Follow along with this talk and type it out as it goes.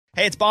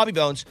Hey, it's Bobby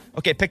Bones.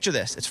 Okay, picture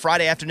this. It's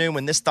Friday afternoon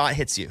when this thought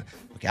hits you.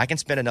 Okay, I can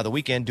spend another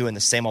weekend doing the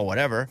same old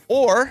whatever,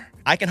 or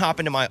I can hop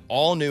into my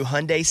all-new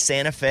Hyundai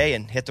Santa Fe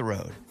and hit the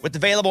road. With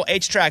available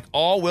H-Track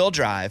all-wheel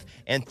drive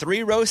and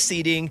 3-row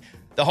seating,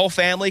 the whole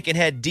family can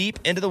head deep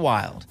into the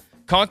wild.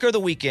 Conquer the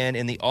weekend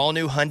in the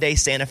all-new Hyundai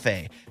Santa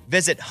Fe.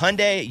 Visit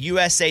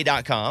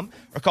HyundaiUSA.com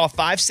or call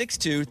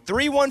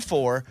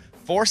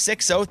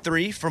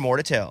 562-314-4603 for more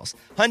details.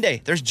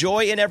 Hyundai, there's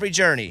joy in every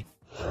journey.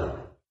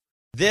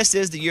 This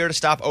is the year to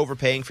stop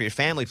overpaying for your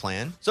family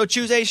plan. So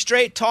choose a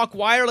Straight Talk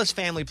Wireless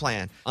family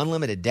plan.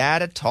 Unlimited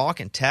data, talk,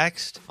 and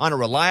text on a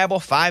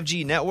reliable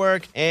 5G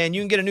network. And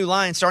you can get a new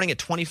line starting at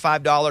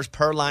 $25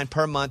 per line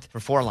per month for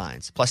 4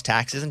 lines, plus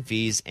taxes and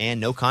fees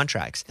and no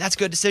contracts. That's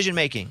good decision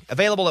making.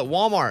 Available at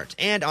Walmart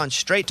and on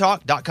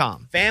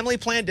straighttalk.com. Family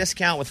plan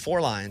discount with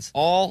 4 lines,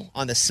 all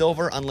on the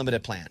Silver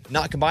Unlimited plan.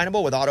 Not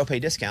combinable with auto pay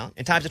discount.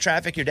 In times of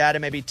traffic, your data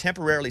may be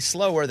temporarily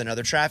slower than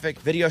other traffic.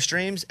 Video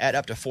streams at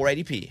up to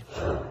 480p.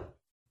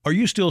 Are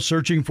you still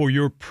searching for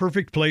your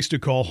perfect place to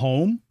call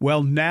home?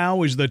 Well,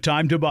 now is the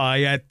time to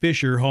buy at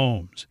Fisher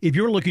Homes. If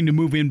you're looking to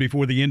move in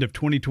before the end of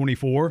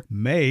 2024,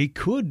 May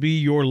could be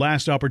your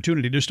last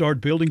opportunity to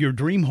start building your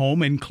dream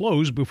home and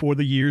close before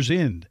the year's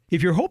end.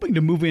 If you're hoping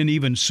to move in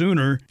even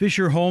sooner,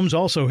 Fisher Homes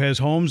also has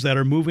homes that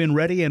are move-in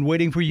ready and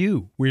waiting for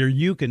you, where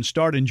you can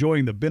start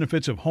enjoying the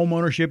benefits of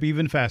homeownership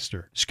even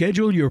faster.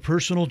 Schedule your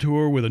personal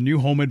tour with a new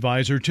home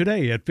advisor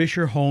today at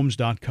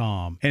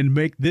FisherHomes.com and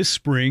make this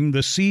spring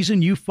the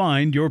season you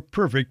find your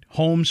perfect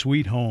home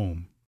sweet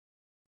home.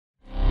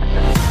 Here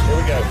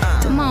we go.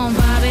 Come on,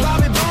 Bobby.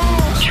 Bobby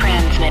Bones.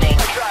 Transmitting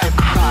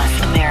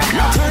across America.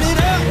 Now turn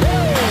it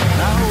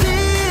up.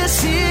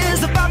 This is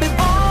the Bobby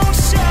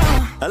Bones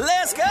Show.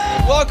 Let's go.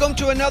 Welcome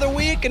to another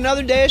week,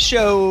 another day of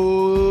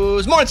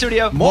shows. Morning,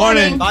 studio.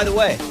 Morning. By the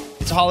way,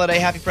 it's a holiday.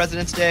 Happy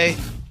President's Day.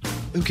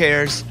 Who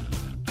cares?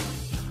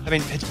 I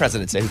mean, it's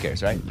President's Day. Who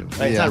cares, right?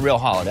 It's not a real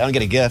holiday. I don't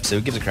get a gift, so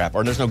who gives a crap?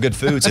 Or there's no good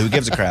food, so who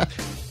gives a crap?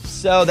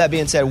 So that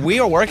being said, we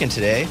are working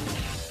today,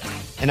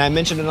 and I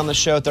mentioned it on the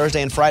show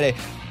Thursday and Friday.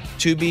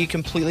 To be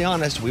completely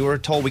honest, we were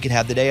told we could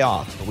have the day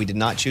off, but we did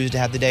not choose to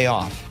have the day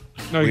off.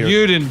 No,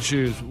 you didn't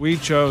choose. We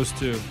chose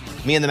to.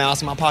 Me and the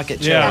mouse in my pocket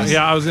chose.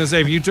 Yeah, I was going to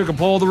say, if you took a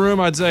poll of the room,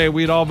 I'd say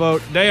we'd all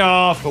vote day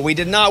off. But we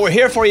did not. We're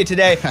here for you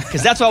today,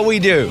 because that's what we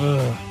do.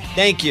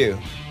 Thank you.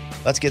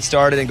 Let's get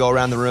started and go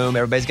around the room.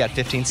 Everybody's got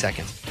 15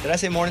 seconds. Did I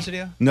say morning,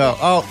 studio? No.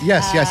 Oh,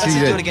 yes, Let's you just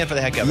did. do it again for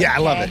the heck of it. Yeah, I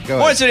love it. Go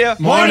Morning, ahead. studio.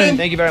 Morning.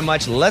 Thank you very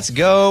much. Let's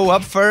go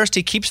up first.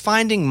 He keeps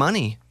finding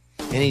money,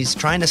 and he's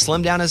trying to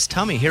slim down his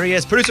tummy. Here he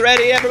is. Producer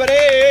Eddie, everybody.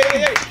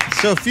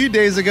 So a few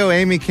days ago,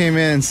 Amy came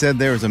in and said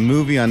there was a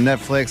movie on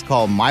Netflix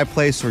called My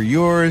Place or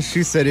Yours.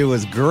 She said it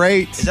was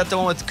great. Is that the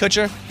one with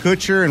Kutcher?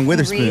 Kutcher and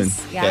Witherspoon.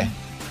 Reese, yeah. Okay.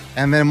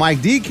 And then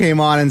Mike D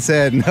came on and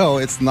said, no,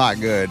 it's not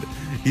good.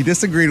 He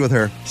disagreed with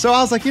her. So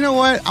I was like, you know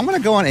what? I'm going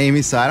to go on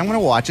Amy's side. I'm going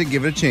to watch it,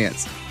 give it a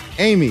chance.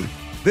 Amy,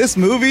 this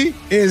movie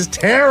is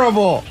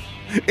terrible.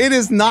 It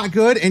is not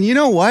good. And you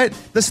know what?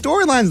 The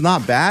storyline's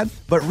not bad,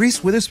 but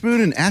Reese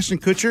Witherspoon and Ashton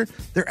Kutcher,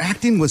 their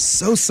acting was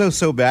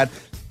so bad.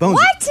 Bones,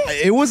 What?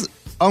 It was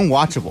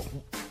unwatchable.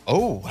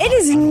 Oh. It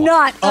is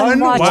not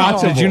unwatchable. Wow,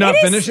 did you not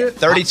finish it?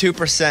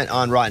 32%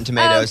 on Rotten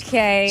Tomatoes.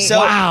 Okay. So,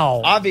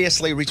 Wow.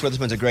 Obviously, Reese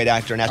Witherspoon's a great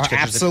actor, and Ashton Kutcher's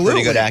a absolutely.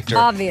 pretty good actor.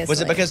 Obviously.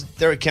 Was it because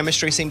their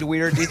chemistry seemed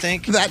weird, do you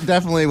think? That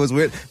definitely was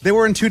weird. They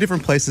were in two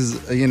different places,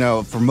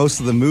 for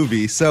most of the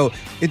movie. So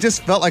it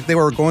just felt like they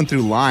were going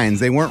through lines.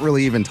 They weren't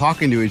really even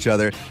talking to each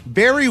other.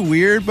 Very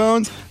weird,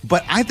 Bones.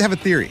 But I have a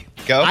theory.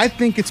 Go. I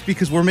think it's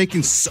because we're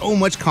making so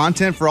much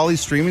content for all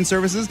these streaming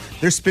services.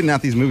 They're spitting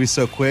out these movies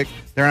so quick,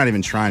 they're not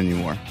even trying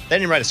anymore. They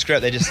didn't write a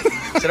script. They just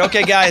said,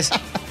 okay, guys,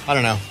 I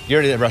don't know.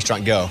 You're at the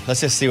restaurant. Go.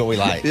 Let's just see what we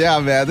like. Yeah,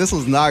 man, this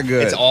was not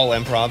good. It's all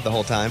improv the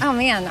whole time. Oh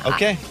man.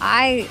 Okay.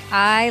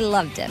 I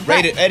loved it.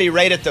 Rate it. Eddie,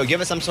 rate it, though.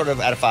 Give it some sort of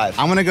out of 5.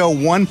 I'm going to go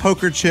 1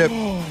 poker chip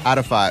out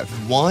of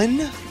 5. 1?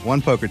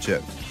 1 poker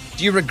chip.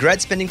 Do you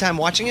regret spending time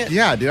watching it?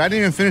 Yeah, dude, I didn't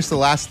even finish the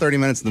last 30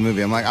 minutes of the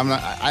movie. I'm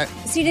not.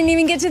 So you didn't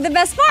even get to the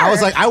best part. I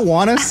was like, I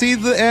want to see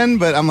the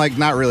end, but I'm like,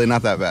 not really,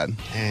 not that bad.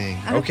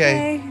 Dang.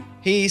 Okay.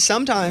 He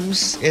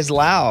sometimes is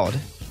loud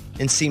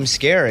and seems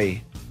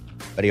scary,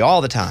 but he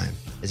all the time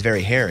is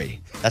very hairy.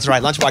 That's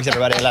right. Lunchbox,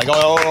 everybody. Like,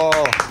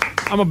 oh.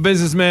 I'm a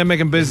businessman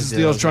making business Business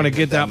deals, deals, trying to get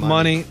get that that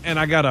money, and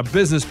I got a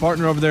business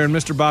partner over there in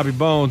Mr. Bobby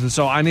Bones, and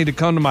so I need to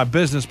come to my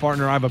business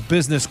partner. I have a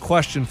business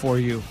question for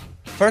you.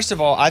 First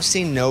of all, I've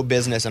seen no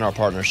business in our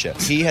partnership.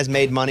 He has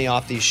made money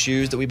off these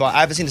shoes that we bought. I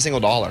haven't seen a single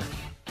dollar.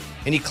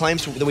 And he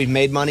claims that we've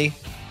made money.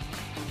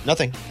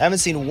 Nothing. I haven't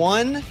seen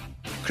one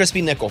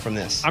crispy nickel from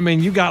this. I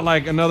mean, you got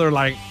like another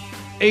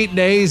 8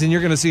 days, and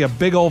you're going to see a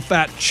big old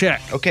fat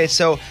check. Okay,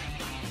 so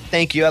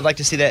thank you. I'd like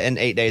to see that in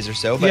 8 days or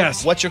so. But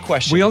Yes. what's your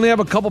question? We only have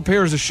a couple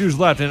pairs of shoes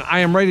left, and I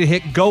am ready to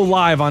hit go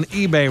live on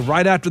eBay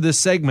right after this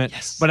segment.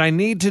 Yes. But I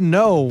need to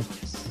know,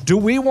 do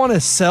we want to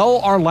sell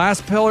our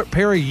last pair of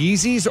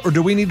Yeezys, or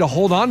do we need to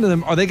hold on to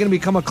them? Are they going to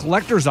become a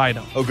collector's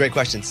item? Oh, great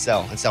question.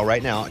 Sell. And sell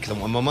right now because I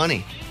want my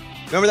money.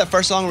 Remember that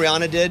first song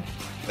Rihanna did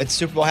at the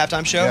Super Bowl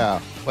halftime show? Yeah.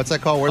 What's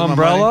that called? Where's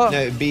Umbrella? my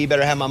money? No, B,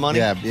 better have my money.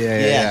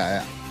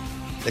 Yeah.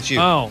 That's you.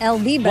 Oh.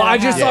 LB better Well, I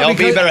just have thought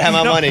LB better have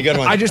my money. Good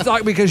one. I just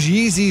thought because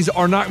Yeezys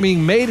are not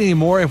being made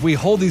anymore, if we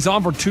hold these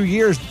on for 2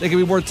 years, they could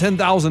be worth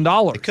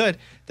 $10,000. It could.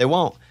 They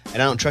won't.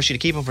 And I don't trust you to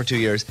keep them for 2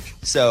 years.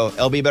 So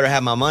LB better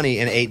have my money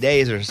in 8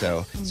 days or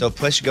so. So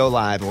push go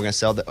live, and we're going to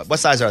sell what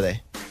size are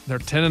they? They're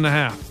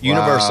 10.5.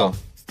 Universal. Wow.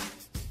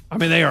 I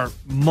mean, they are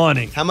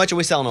money. How much are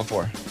we selling them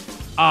for?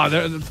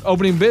 The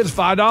opening bid is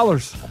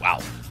 $5. Wow.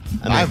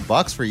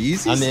 $5 for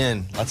Yeezys? I'm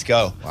in. Let's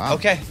go. Wow.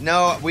 Okay.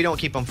 No, we don't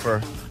keep them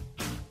for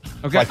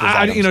Okay, collector's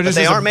items. But just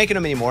they as aren't making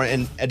them anymore,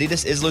 and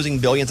Adidas is losing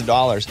billions of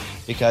dollars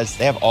because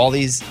they have all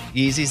these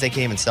Yeezys they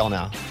can't even sell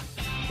now,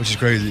 which is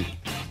crazy.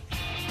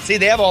 See,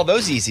 they have all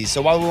those Yeezys,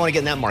 so why would we want to get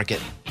in that market?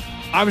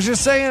 I was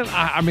just saying.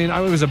 I mean, it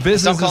was a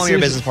business. Don't call me your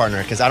decision. business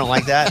partner because I don't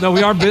like that. No,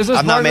 we are business.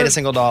 I've not made a partners.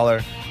 single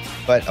dollar,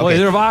 but okay. Well,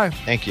 neither have I.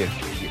 Thank you.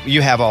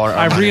 You have all our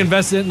I've money.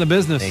 reinvested it in the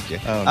business. Thank you.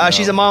 Oh, no.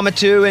 She's a mama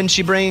too, and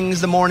she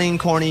brings the morning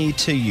corny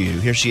to you.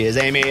 Here she is,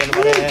 Amy.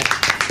 Everybody.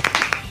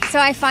 So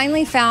I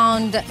finally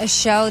found a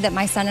show that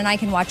my son and I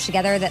can watch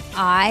together that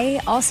I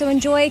also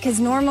enjoy, because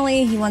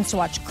normally he wants to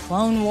watch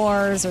Clone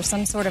Wars or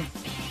some sort of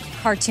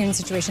cartoon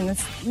situation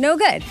that's no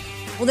good.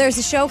 Well, there's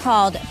a show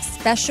called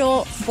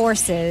Special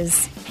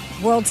Forces,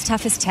 World's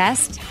Toughest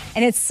Test,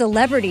 and it's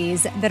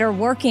celebrities that are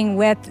working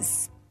with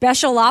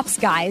special ops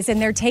guys,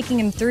 and they're taking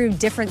them through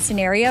different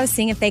scenarios,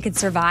 seeing if they could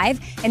survive.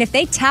 And if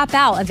they tap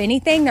out of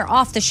anything, they're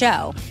off the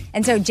show.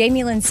 And so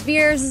Jamie Lynn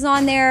Spears is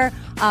on there,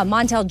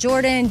 Montel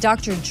Jordan,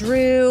 Dr.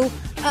 Drew,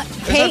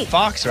 It's Kate. on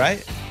Fox,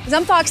 right? It's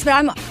on Fox,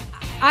 but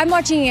I'm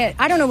watching it.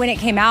 I don't know when it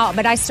came out,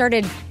 but I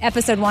started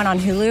episode 1 on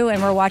Hulu,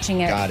 and we're watching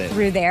Got it it.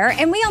 through there.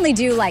 And we only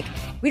do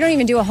we don't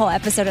even do a whole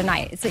episode a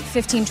night. It's like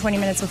 15, 20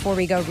 minutes before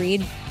we go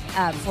read,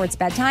 before it's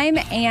bedtime.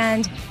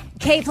 And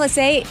Kate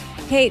 +8,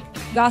 Kate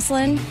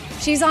Gosselin,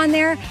 she's on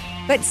there.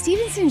 But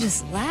Stevenson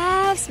just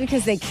laughs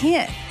because they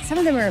can't. Some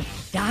of them are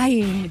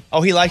dying.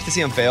 Oh, he likes to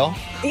see them fail.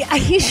 Yeah,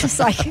 he's just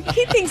like,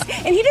 he thinks,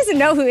 and he doesn't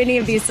know who any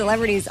of these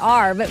celebrities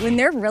are, but when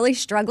they're really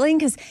struggling,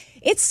 because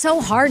it's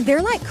so hard,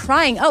 they're like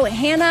crying. Oh,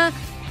 Hannah,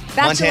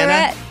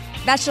 Bachelorette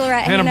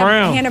Hannah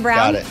Brown. Hannah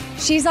Brown. Got it.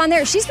 She's on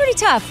there. She's pretty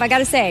tough, I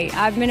gotta say.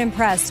 I've been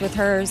impressed with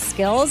her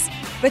skills,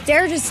 but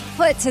they're just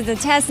put to the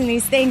test in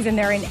these things, and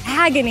they're in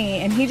agony,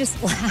 and he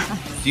just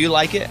laughs. Do you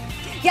like it?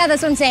 Yeah,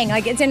 that's what I'm saying.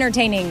 Like, it's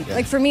entertaining.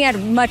 Like, for me, I'd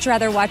much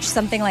rather watch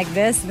something like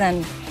this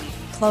than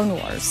Clone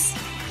Wars.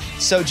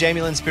 So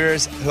Jamie Lynn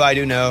Spears, who I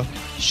do know,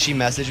 she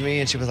messaged me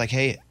and she was like,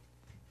 "Hey,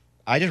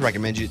 I just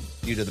recommend you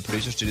to the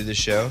producers to do this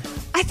show."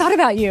 I thought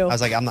about you. I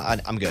was like,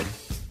 I'm good.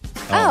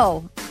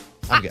 Oh.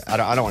 I'm good. I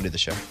don't want to do the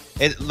show.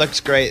 It looks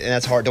great, and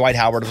that's hard. Dwight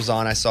Howard was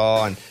on. I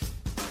saw, and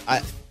I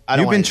don't.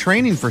 You've been want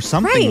training for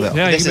something, Right. though.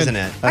 Yeah, This you've been-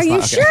 isn't it. Are you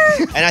not- okay.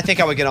 sure? And I think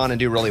I would get on and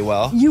do really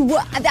well.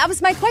 That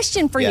was my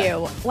question for Yeah.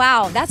 you.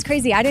 Wow, that's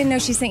crazy. I didn't know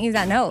she sent you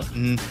that note.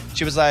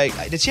 She was like,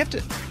 "Did she have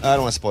to?" I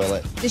don't want to spoil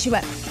it. Did she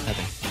what?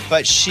 Nothing.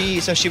 But she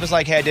was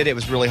like, "Hey, I did it. It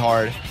was really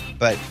hard."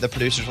 But the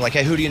producers were like,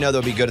 "Hey, who do you know that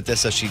would be good at this?"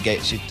 So she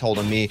told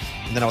them me,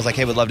 and then I was like,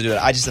 "Hey, would love to do it.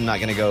 I just am not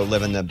going to go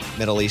live in the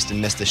Middle East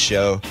and miss the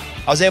show."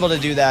 I was able to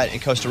do that in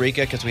Costa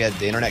Rica because we had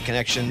the internet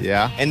connection.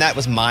 Yeah. And that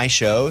was my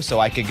show, so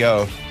I could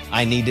go.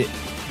 I need it.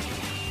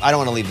 I don't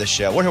want to leave this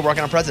show. We're here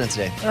working on President's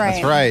Day. Right.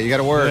 That's right. You got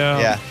to work.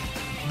 Yeah.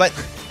 But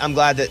I'm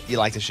glad that you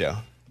like the show.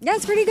 Yeah,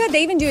 it's pretty good.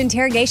 They even do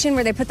interrogation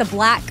where they put the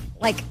black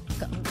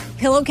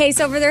pillowcase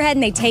over their head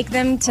and they take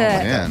them to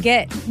man.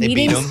 get They beat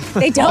meetings.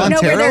 'em? They don't know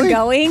where they're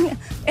Voluntarily? going.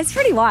 It's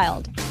pretty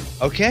wild.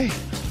 Okay.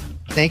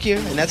 Thank you.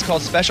 And that's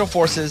called Special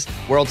Forces,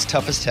 World's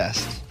Toughest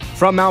Test.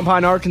 From Mount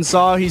Pine,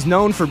 Arkansas, he's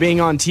known for being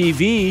on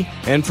TV,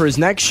 and for his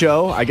next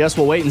show, I guess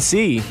we'll wait and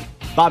see,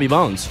 Bobby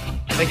Bones.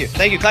 Thank you.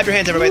 Thank you. Clap your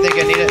hands, everybody. Thank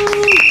you. I need it.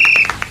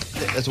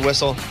 That's a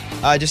whistle.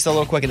 Just a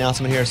little quick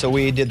announcement here. So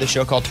we did the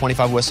show called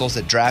 25 Whistles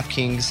that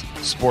DraftKings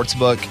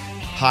Sportsbook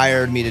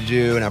hired me to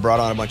do, and I brought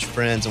on a bunch of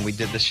friends, and we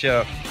did the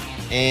show.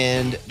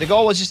 And the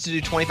goal was just to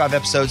do 25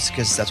 episodes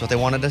because that's what they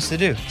wanted us to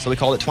do. So we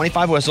called it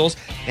 25 Whistles,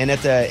 and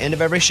at the end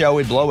of every show,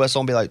 we'd blow a whistle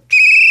and be like,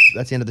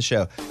 that's the end of the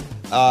show.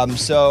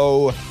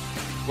 So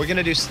we're going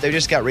to do, they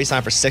just got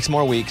re-signed for 6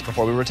 more weeks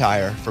before we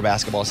retire for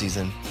basketball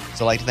season.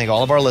 So I'd like to thank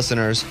all of our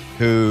listeners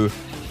who,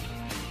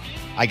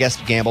 I guess,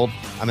 gambled.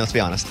 I mean, let's be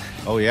honest.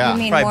 Oh, yeah. You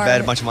mean Probably more bet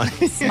a bunch of money.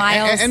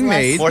 Smiles And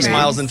less made. More frowns.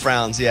 smiles than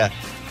frowns, yeah.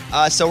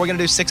 So we're going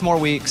to do 6 more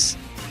weeks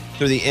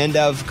through the end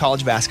of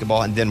college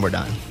basketball, and then we're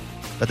done.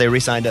 But they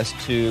re-signed us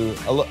to,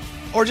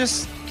 or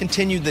just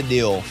continue the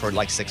deal for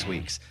like 6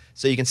 weeks.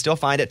 So you can still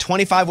find it.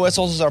 25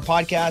 Whistles is our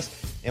podcast,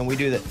 and we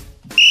do that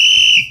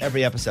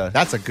every episode.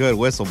 That's a good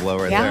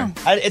whistleblower right Yeah.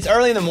 It's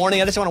early in the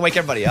morning. I just want to wake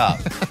everybody up,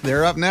 there.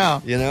 They're up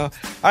now. you know? All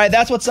right,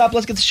 that's what's up.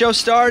 Let's get the show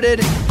started.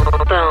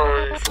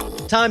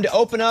 Time to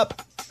open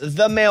up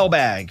the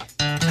mailbag.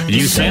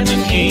 You send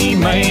an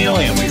email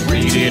and we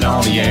read it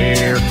on the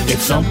air.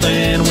 It's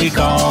something we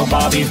call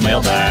Bobby's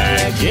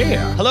Mailbag.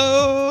 Yeah.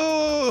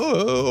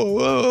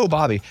 Hello,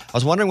 Bobby. I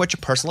was wondering what your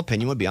personal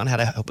opinion would be on how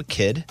to help a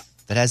kid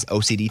that has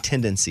OCD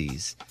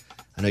tendencies.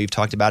 I know you've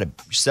talked about it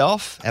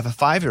yourself. I have a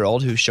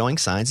 5-year-old who's showing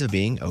signs of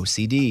being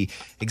OCD.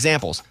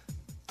 Examples: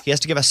 he has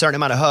to give a certain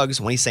amount of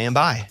hugs when he's saying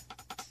bye.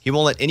 He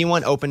won't let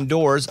anyone open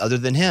doors other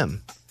than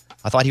him.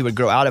 I thought he would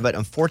grow out of it.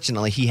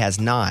 Unfortunately, he has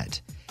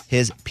not.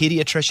 His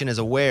pediatrician is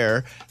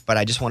aware, but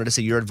I just wanted to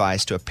see your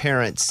advice to a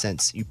parent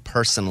since you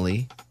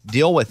personally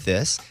deal with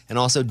this. And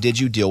also, did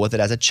you deal with it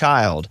as a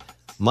child?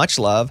 Much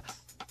love.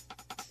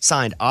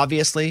 Signed,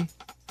 obviously,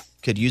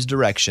 could use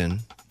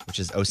direction, which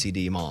is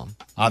OCD mom.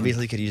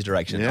 Obviously could use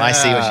direction. Yeah, I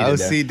see what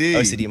she did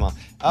there. OCD. OCD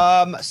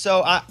mom.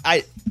 So I'm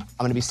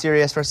going to be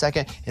serious for a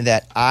second in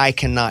that I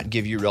cannot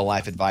give you real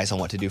life advice on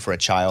what to do for a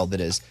child that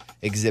is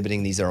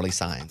exhibiting these early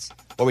signs.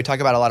 Or we talk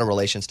about a lot of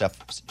relationship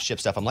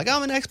stuff. I'm like,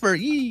 I'm an expert,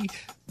 yee.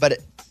 But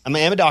I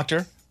am a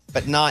doctor,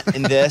 but not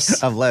in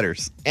this. Of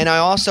letters. And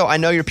I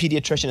know your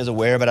pediatrician is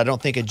aware, but I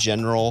don't think a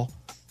general,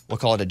 we'll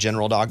call it a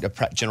general doctor,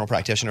 general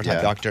practitioner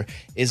type doctor,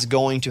 is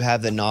going to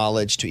have the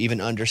knowledge to even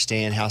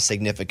understand how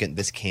significant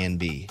this can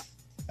be,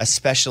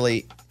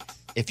 especially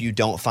if you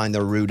don't find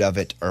the root of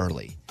it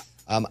early.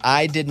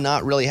 I did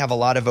not really have a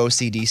lot of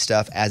OCD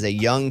stuff as a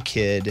young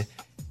kid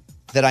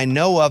that I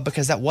know of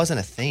because that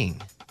wasn't a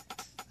thing.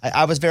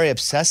 I was very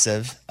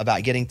obsessive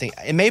about getting things,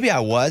 and maybe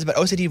I was, but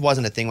OCD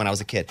wasn't a thing when I was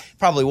a kid.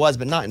 Probably was,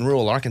 but not in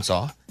rural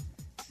Arkansas.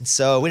 And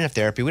so we didn't have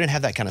therapy. We didn't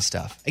have that kind of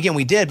stuff. Again,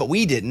 we did, but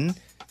we didn't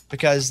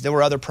because there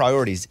were other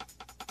priorities.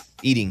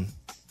 Eating,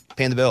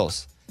 paying the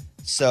bills.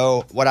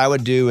 So what I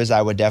would do is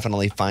I would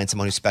definitely find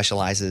someone who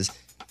specializes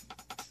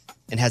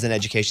and has an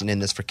education in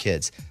this for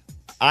kids.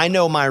 I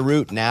know my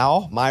root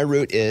now. My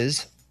root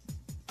is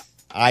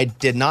I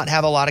did not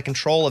have a lot of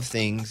control of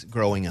things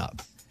growing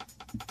up.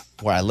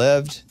 Where I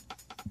lived,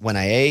 when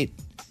I ate,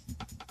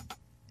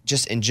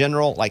 just in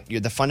general, like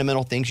the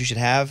fundamental things you should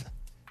have.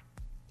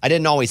 I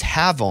didn't always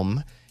have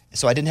them,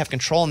 so I didn't have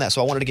control in that,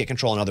 so I wanted to get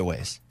control in other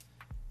ways.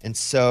 And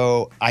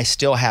so I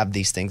still have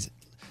these things,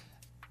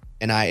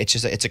 and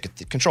it's a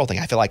control thing.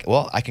 I feel like,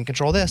 well, I can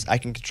control this. I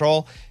can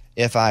control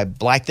if I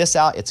black this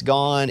out, it's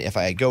gone. If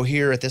I go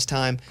here at this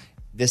time,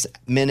 this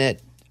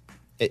minute,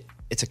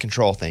 it's a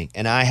control thing.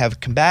 And I have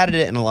combated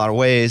it in a lot of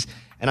ways,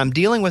 and I'm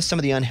dealing with some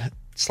of the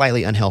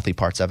slightly unhealthy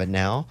parts of it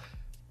now.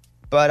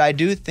 But I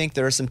do think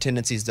there are some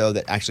tendencies, though,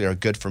 that actually are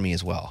good for me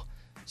as well.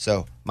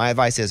 So my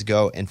advice is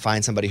go and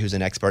find somebody who's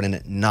an expert in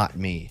it, not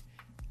me.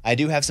 I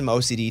do have some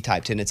OCD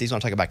type tendencies. When I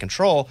talk about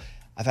control,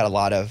 I've had a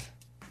lot of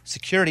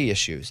security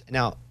issues.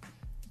 Now,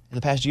 in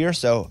the past year or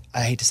so,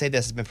 I hate to say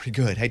this, it's been pretty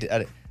good.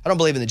 I don't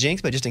believe in the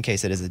jinx, but just in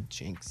case it is a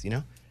jinx,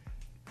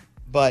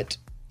 But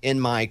in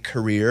my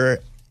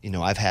career,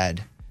 I've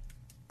had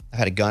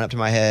a gun up to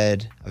my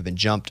head. I've been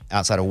jumped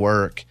outside of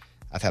work.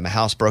 I've had my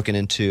house broken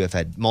into. I've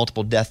had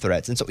multiple death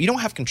threats. And so you don't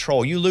have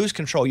control. You lose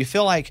control. You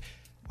feel like,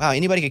 wow,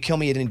 anybody could kill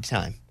me at any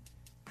time.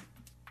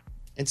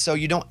 And so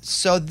you don't.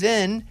 So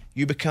then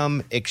you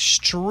become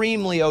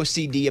extremely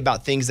OCD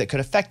about things that could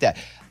affect that.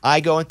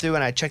 I go through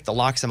and I check the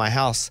locks in my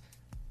house.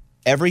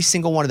 Every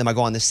single one of them, I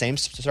go on the same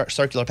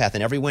circular path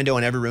in every window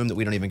in every room that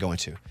we don't even go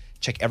into.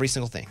 Check every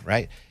single thing,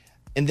 right?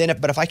 And then,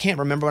 but if I can't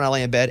remember when I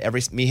lay in bed,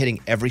 me hitting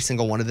every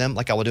single one of them,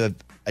 like I will do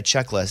a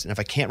checklist. And if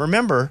I can't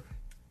remember,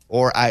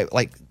 or I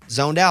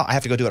zoned out, I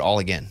have to go do it all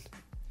again.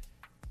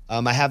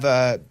 I have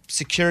a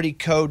security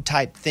code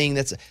type thing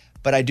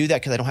but I do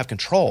that because I don't have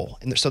control.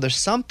 And so there's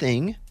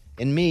something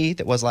in me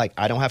that was like,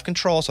 I don't have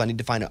control, so I need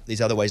to find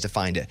these other ways to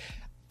find it.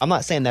 I'm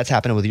not saying that's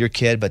happening with your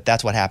kid, but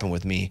that's what happened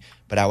with me.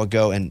 But I would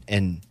go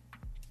and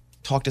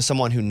talk to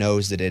someone who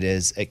knows that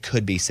it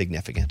could be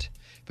significant.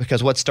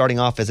 Because what's starting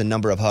off as a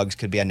number of hugs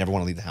could be I never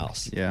want to leave the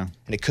house. Yeah.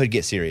 And it could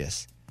get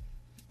serious.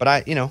 But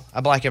I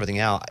black everything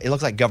out. It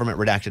looks like government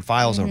redacted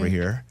files over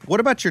here.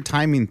 What about your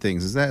timing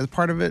things? Is that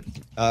part of it?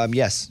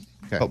 Yes.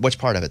 Okay. But which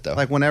part of it, though?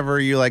 Like whenever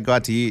you go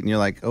out to eat and you're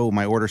like, oh,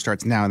 my order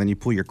starts now, and then you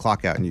pull your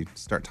clock out and you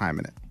start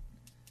timing it.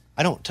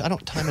 I don't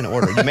time an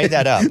order. You made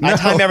that up. No. I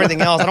time everything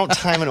else. I don't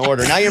time an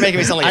order. Now you're making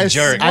me sound like a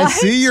jerk. I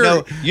see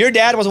your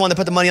dad was the one that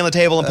put the money on the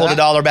table and pulled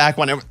 $1 back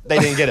when they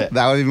didn't get it.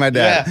 That would be my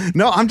dad. Yeah.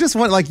 No, I'm just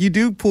wondering, you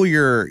do pull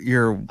your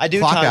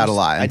clock out a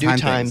lot. I do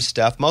time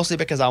stuff, mostly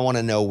because I want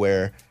to know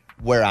where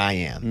I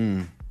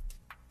am.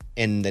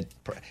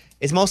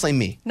 It's mostly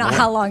me. Not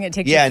how long it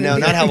takes. Yeah, no,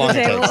 not how long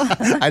it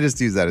takes. I just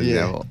use that as an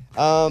example.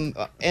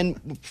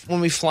 And when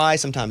we fly,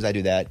 sometimes I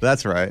do that.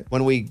 That's right.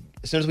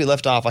 As soon as we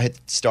lift off, I hit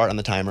start on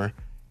the timer.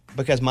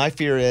 Because my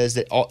fear is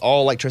that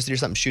all electricity or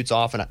something shoots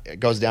off and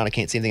it goes down. I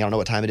can't see anything. I don't know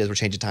what time it is. We're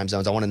changing time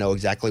zones. I want to know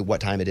exactly what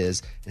time it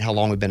is and how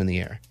long we've been in the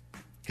air.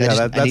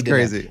 Yeah, that's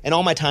crazy. And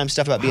all my time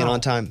stuff about being on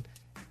time.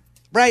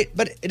 Right,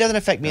 but it doesn't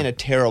affect me in a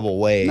terrible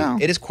way. No.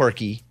 It is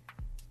quirky,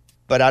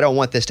 but I don't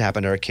want this to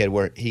happen to our kid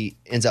where he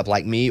ends up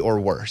like me or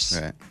worse.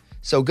 Right.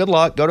 So good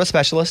luck. Go to a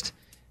specialist.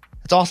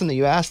 It's awesome that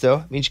you asked,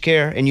 though. It means you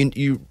care, and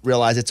you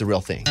realize it's a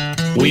real thing.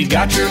 We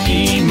got your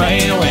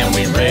email and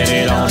we read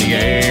it on the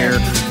air.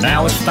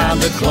 Now it's time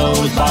to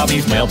close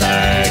Bobby's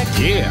mailbag.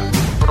 Yeah.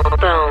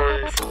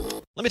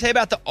 Let me tell you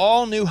about the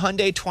all-new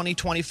Hyundai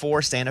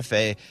 2024 Santa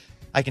Fe.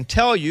 I can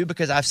tell you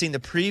because I've seen the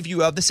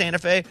preview of the Santa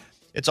Fe.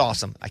 It's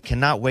awesome. I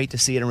cannot wait to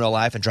see it in real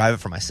life and drive it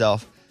for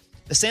myself.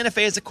 The Santa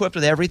Fe is equipped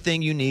with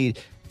everything you need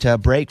to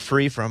break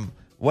free from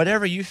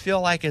whatever you feel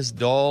like is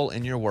dull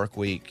in your work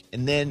week.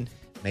 And then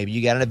maybe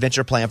you got an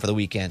adventure plan for the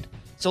weekend.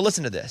 So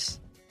listen to this.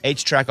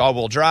 H-Track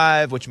all-wheel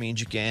drive, which means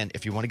you can,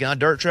 if you want to get on a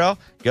dirt trail,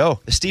 go.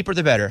 The steeper,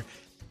 the better.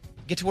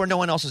 Get to where no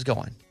one else is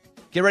going.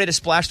 Get ready to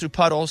splash through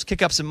puddles,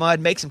 kick up some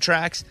mud, make some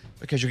tracks,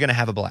 because you're going to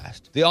have a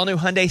blast. The all-new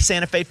Hyundai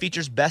Santa Fe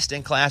features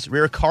best-in-class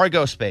rear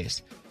cargo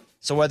space.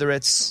 So whether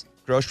it's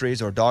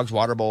groceries or dogs'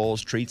 water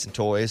bowls, treats, and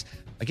toys,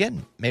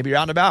 again, maybe you're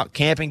out and about,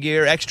 camping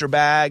gear, extra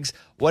bags,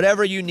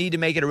 whatever you need to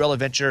make it a real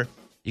adventure,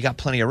 you got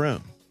plenty of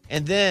room.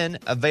 And then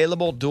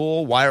available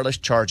dual wireless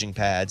charging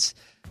pads.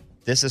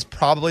 This is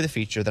probably the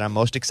feature that I'm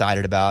most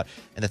excited about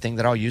and the thing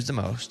that I'll use the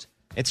most.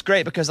 It's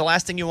great because the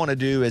last thing you want to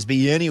do is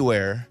be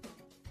anywhere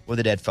with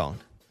a dead phone,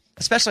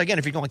 especially, again,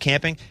 if you're going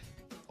camping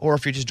or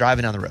if you're just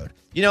driving down the road.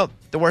 You know,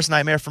 the worst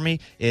nightmare for me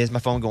is my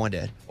phone going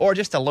dead or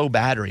just a low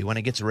battery. When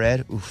it gets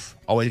red,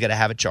 always got to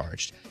have it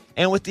charged.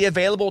 And with the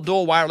available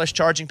dual wireless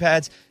charging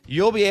pads,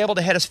 you'll be able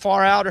to head as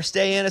far out or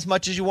stay in as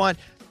much as you want.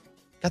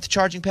 Got the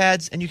charging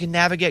pads, and you can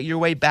navigate your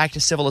way back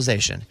to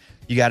civilization.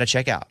 You got to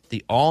check out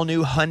the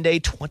all-new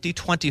Hyundai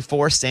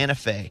 2024 Santa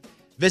Fe.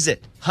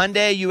 Visit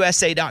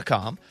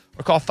HyundaiUSA.com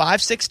or call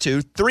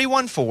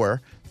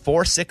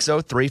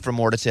 562-314-4603 for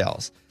more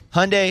details.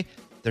 Hyundai,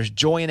 there's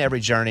joy in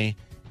every journey.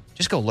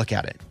 Just go look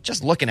at it.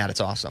 Just looking at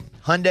it's awesome.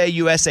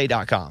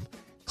 HyundaiUSA.com.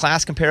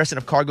 Class comparison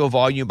of cargo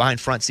volume behind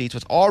front seats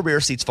with all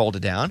rear seats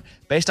folded down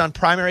based on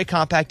primary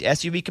compact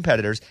SUV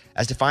competitors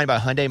as defined by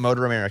Hyundai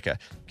Motor America.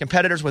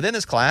 Competitors within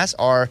this class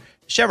are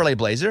Chevrolet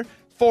Blazer,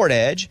 Ford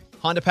Edge,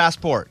 Honda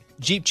Passport,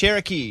 Jeep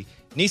Cherokee,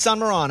 Nissan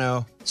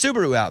Murano,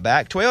 Subaru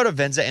Outback, Toyota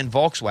Venza, and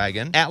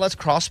Volkswagen Atlas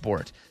Cross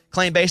Sport.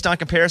 Claim based on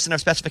comparison of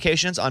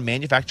specifications on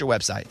manufacturer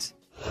websites.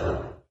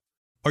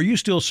 Are you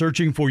still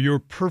searching for your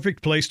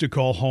perfect place to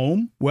call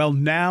home? Well,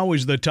 now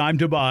is the time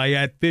to buy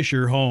at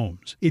Fisher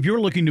Homes. If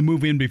you're looking to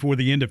move in before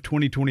the end of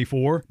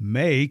 2024,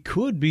 May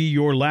could be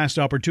your last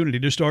opportunity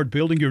to start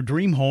building your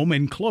dream home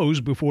and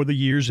close before the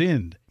year's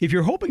end. If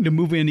you're hoping to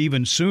move in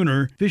even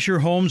sooner, Fisher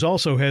Homes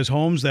also has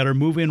homes that are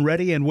move-in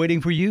ready and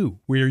waiting for you,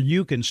 where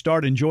you can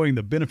start enjoying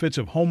the benefits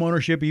of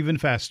homeownership even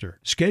faster.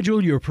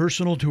 Schedule your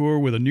personal tour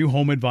with a new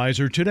home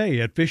advisor today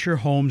at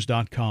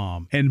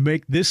FisherHomes.com and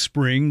make this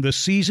spring the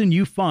season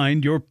you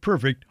find your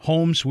perfect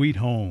home sweet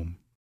home.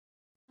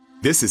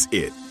 This is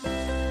it.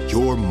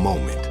 Your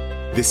moment.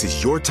 This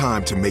is your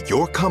time to make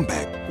your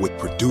comeback with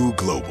Purdue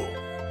Global.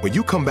 When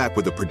you come back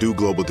with a Purdue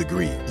Global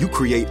degree, you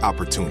create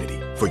opportunity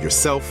for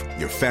yourself,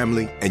 your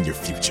family, and your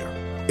future.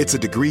 It's a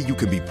degree you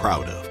can be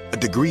proud of, a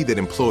degree that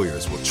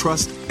employers will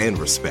trust and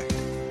respect.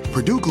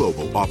 Purdue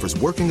Global offers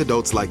working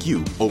adults like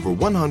you over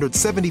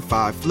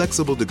 175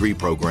 flexible degree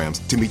programs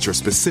to meet your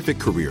specific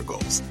career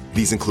goals.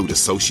 These include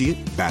associate,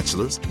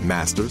 bachelor's,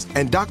 master's,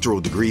 and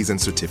doctoral degrees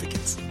and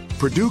certificates.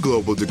 Purdue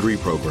Global degree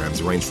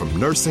programs range from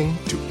nursing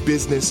to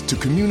business to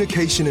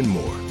communication and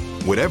more.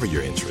 Whatever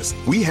your interest,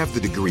 we have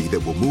the degree that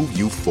will move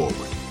you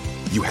forward.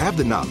 You have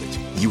the knowledge,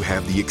 you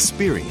have the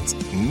experience.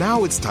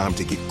 Now it's time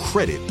to get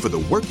credit for the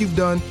work you've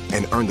done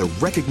and earn the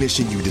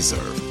recognition you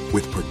deserve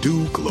with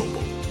Purdue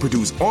Global,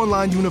 Purdue's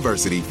online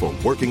university for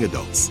working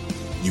adults.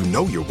 You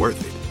know you're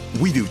worth it.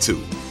 We do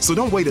too. So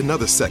don't wait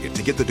another second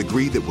to get the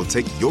degree that will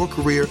take your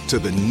career to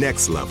the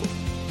next level.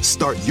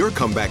 Start your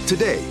comeback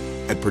today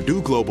at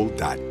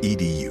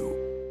purdueglobal.edu.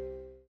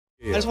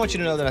 I just want you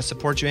to know that I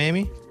support you,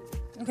 Amy.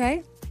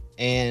 Okay.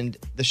 And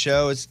the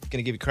show is going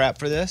to give you crap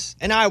for this.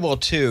 And I will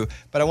too.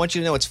 But I want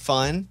you to know it's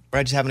fun.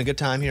 We're just having a good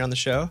time here on the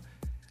show.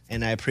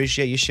 And I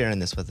appreciate you sharing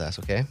this with us,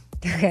 okay?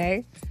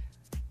 Okay.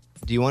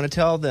 Do you want to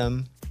tell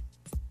them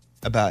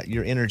about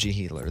your energy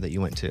healer that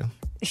you went to?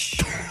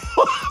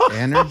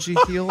 Energy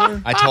healer?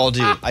 I told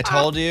you.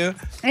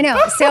 I know.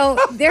 So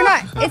they're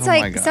not, it's my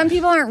like gosh. some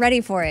people aren't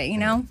ready for it, you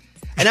know?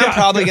 And I'm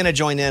probably going to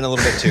join in a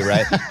little bit too,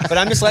 right? But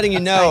I'm just letting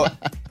you know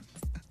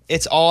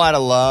it's all out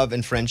of love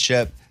and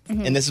friendship.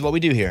 And this is what we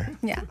do here.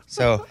 Yeah.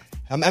 So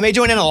I may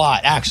join in a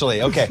lot,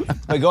 actually. Okay.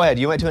 Wait, go ahead.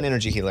 You went to an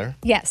energy healer.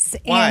 Yes.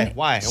 Why? And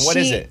Why? And what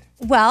is it?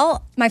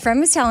 Well, my friend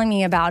was telling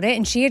me about it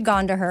and she had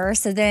gone to her.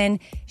 So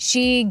then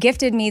she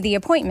gifted me the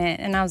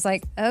appointment and I was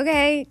like,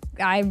 okay,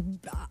 I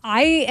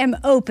am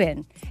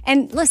open.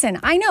 And listen,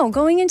 I know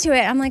going into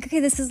it, I'm like,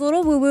 okay, this is a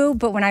little woo-woo.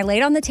 But when I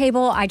laid on the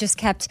table, I just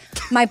kept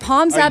my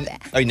palms up.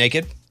 Are you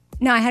naked?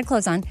 No, I had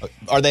clothes on.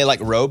 Are they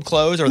like robe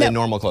clothes or are they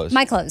normal clothes?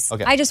 My clothes.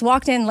 Okay. I just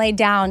walked in, laid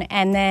down,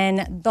 and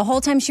then the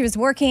whole time she was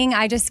working,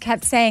 I just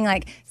kept saying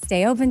like,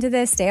 stay open to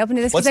this, stay open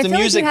to this. What's I the feel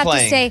music like you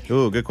have playing? to stay.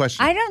 Ooh, good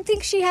question. I don't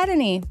think she had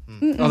any.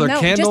 Are there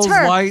candles, just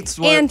her. lights?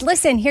 What? And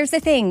listen, here's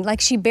the thing.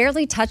 Like she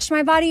barely touched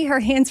my body.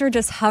 Her hands were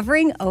just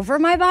hovering over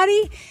my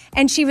body.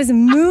 And she was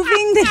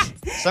moving the...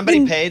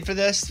 Somebody paid for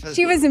this?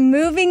 She was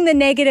moving the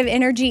negative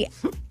energy.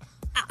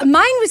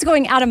 Mine was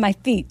going out of my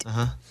feet.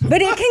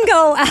 But it can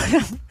go out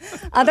of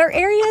other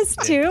areas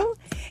too.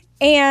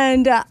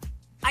 And...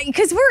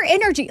 because we're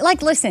energy.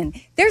 Like, listen,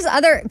 there's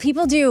other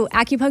people do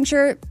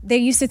acupuncture. They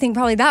used to think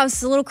probably that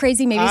was a little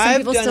crazy. Maybe some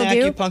people still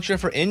do. I've done acupuncture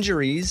for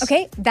injuries.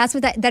 Okay, that's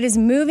what that is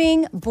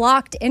moving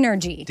blocked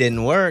energy.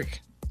 Didn't work.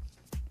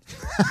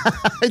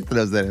 I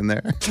throws that in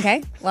there.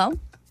 Okay, well,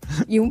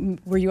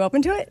 were you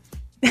open to it?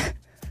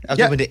 I was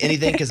open to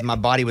anything because my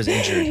body was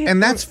injured.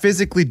 And that's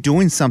physically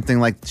doing something.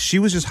 Like she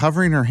was just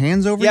hovering her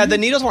hands over you? The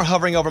needles weren't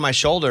hovering over my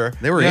shoulder.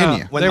 They were in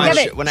you. When I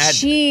had,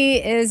 she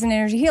is an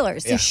energy healer.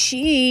 So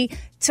she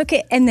took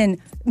it and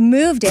then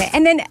moved it.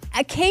 And then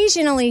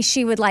occasionally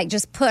she would like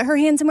just put her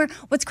hand somewhere.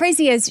 What's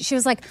crazy is she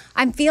was like,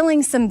 I'm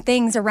feeling some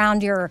things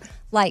around your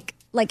like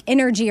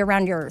energy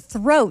around your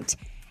throat.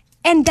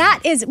 And that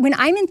is when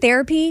I'm in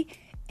therapy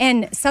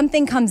and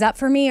something comes up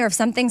for me or if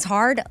something's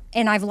hard,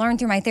 and I've learned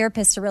through my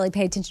therapist to really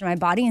pay attention to my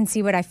body and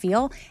see what I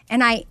feel.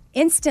 And I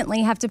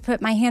instantly have to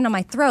put my hand on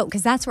my throat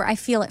because that's where I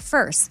feel it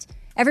first.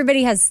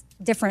 Everybody has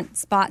different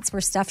spots where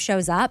stuff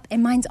shows up,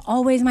 and mine's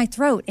always my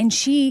throat. And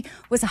she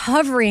was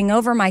hovering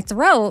over my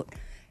throat,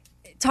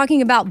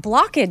 talking about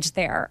blockage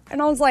there.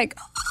 And I was like,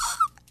 oh,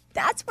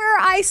 that's where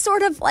I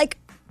sort of like,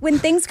 when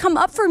things come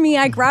up for me,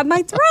 I grab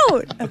my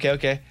throat.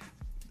 Okay.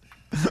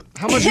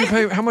 How much do you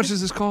pay? How much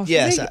does this cost?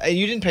 Yes,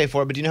 you didn't pay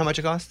for it, but do you know how much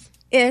it costs?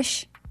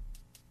 Ish.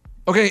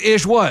 Okay,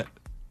 ish what?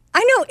 I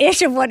know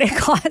ish of what it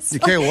costs.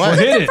 Okay, what? What's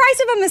the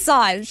price of a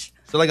massage?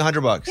 So like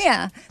 $100.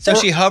 Yeah. So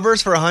she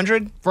hovers for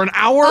 $100 for an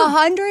hour.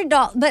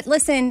 $100. But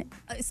listen,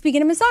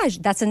 speaking of massage,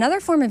 that's another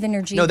form of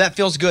energy. No, that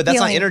feels good. That's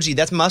Healing. not energy.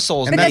 That's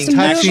muscles. But being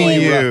that's touching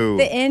moving you.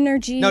 The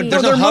energy. No,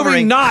 there's they're no hovering.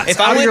 moving knots if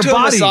I out of went your to a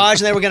body.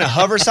 massage and they were going to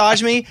hover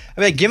massage me, I'd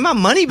be like, give my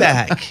money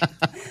back.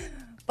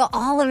 But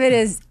all of it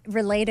is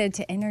related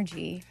to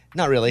energy.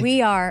 Not really.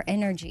 We are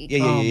energy.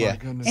 Yeah.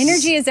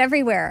 Energy is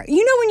everywhere.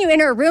 You know when you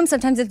enter a room,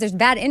 sometimes if there's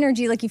bad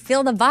energy, like you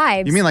feel the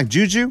vibes. You mean like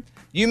juju?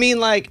 You mean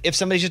like if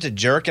somebody's just a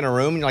jerk in a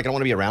room and you're like, I don't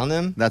want to be around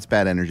them? That's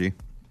bad energy.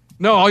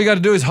 No, all you got to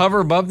do is hover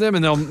above them,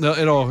 and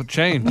it'll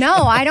change. No,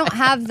 I don't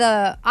have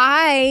the.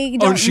 I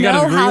don't she got a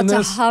know degree how in to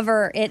this?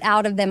 hover it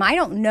out of them. I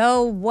don't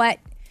know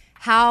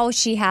how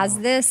she has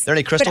this. There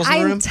any crystals but in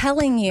the room? I'm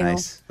telling you,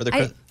 Nice.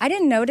 I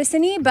didn't notice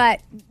any,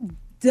 but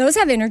those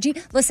have energy.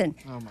 Listen,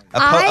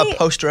 A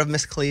poster of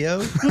Miss Cleo?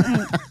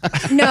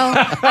 no,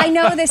 I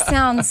know this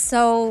sounds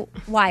so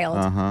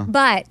wild,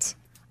 but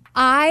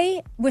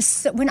I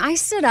was when I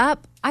stood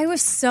up, I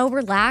was so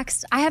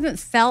relaxed. I haven't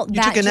felt You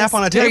that. took a nap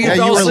on a table. Yeah,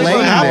 you were laying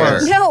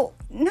there.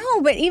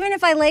 No, but even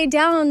if I laid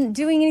down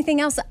doing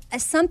anything else,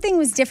 something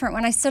was different.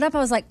 When I stood up, I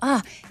was like,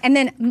 ah. And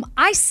then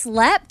I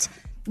slept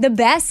the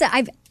best that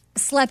I've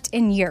slept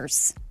in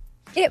years.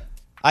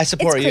 I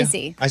support it's you.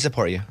 crazy. I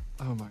support you.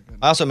 Oh my goodness.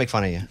 I also make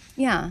fun of you.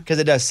 Yeah. Because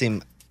it does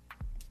seem,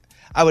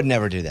 I would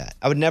never do that.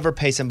 I would never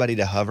pay somebody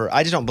to hover.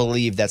 I just don't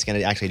believe that's going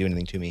to actually do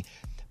anything to me.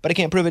 But I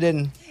can't prove it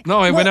didn't.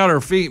 No, it went out her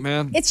feet,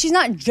 man. She's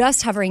not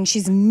just hovering;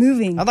 she's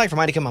moving. I'd like for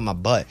mine to come on my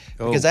butt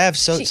because I have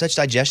such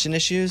digestion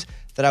issues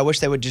that I wish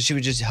she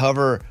would just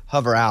hover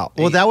out.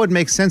 Well, that would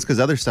make sense because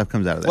other stuff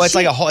comes out of that. Well,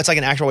 it's like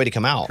an actual way to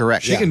come out.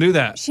 Correct. She can do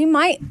that. She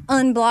might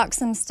unblock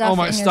some stuff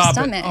in your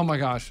stomach. Oh my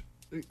gosh.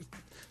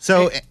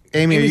 So,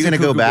 Amy, are you Amy's a going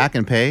to go cuckoo. back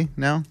and pay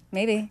now?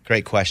 Maybe.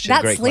 Great question.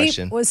 That Great sleep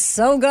question. was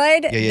so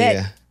good that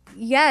Yeah.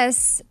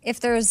 yes, if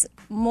there's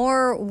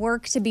more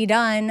work to be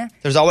done.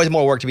 There's always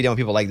more work to be done with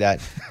people like that.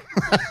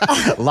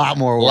 A lot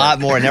more work. A lot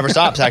more. It never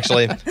stops,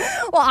 actually.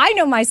 Well, I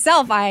know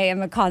myself. I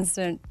am a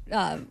constant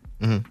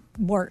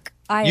work.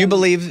 You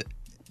believe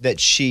that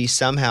she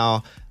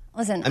somehow.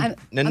 Listen,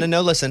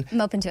 Listen.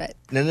 I'm open to it.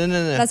 No.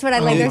 That's what I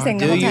laid there saying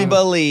the Do whole you time.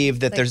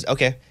 believe that there's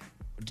okay?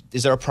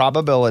 Is there a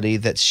probability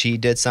that she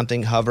did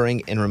something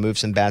hovering and removed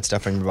some bad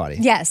stuff from your body?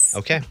 Yes.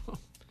 Okay.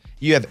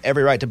 You have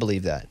every right to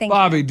believe that. Thank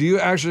Bobby, do you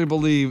actually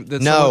believe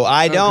that? No,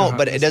 I don't.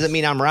 But it doesn't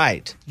mean I'm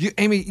right.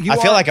 Amy, I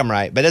feel like I'm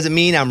right, but it doesn't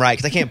mean I'm right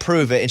because I can't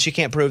prove it, and she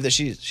can't prove that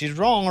she's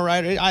wrong or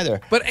right either.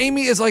 But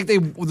Amy is like the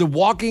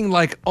walking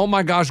like, oh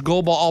my gosh,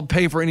 global, I'll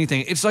pay for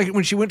anything. It's like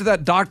when she went to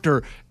that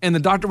doctor and the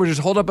doctor would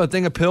just hold up a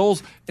thing of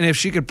pills, and if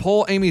she could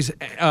pull Amy's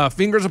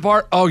fingers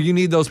apart, oh, you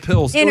need those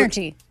pills.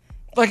 Energy.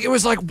 It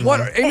was like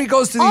what? Amy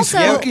goes to these Also-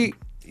 spooky.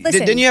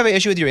 Listen, Didn't you have an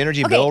issue with your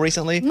energy Okay, bill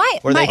recently?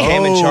 where they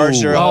came and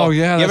charged her? Oh,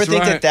 yeah, You ever that's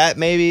think right. that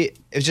maybe it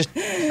was just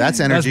That's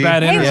energy.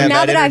 bad Hey, energy. Yeah, now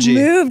bad that energy.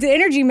 I've moved the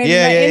energy, maybe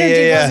Yeah, my yeah,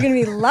 energy yeah, bill is yeah.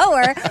 going to be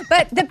lower.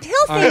 But the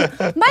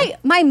pill thing,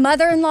 my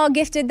mother-in-law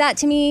gifted that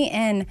to me,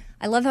 and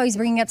I love how he's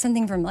bringing up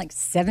something from like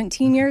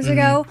 17 years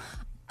ago.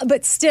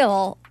 But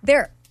still,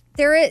 there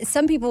is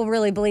some people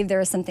really believe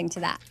there is something to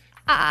that.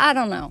 I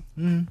don't know.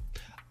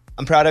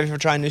 I'm proud of you for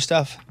trying new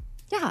stuff.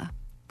 Yeah,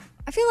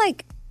 I feel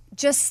like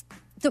just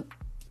the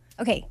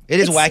okay. It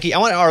is it's- wacky. I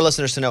want our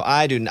listeners to know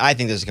I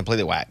think this is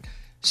completely whack.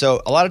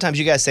 So a lot of times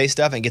you guys say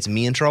stuff and it gets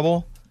me in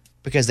trouble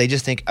because they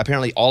just think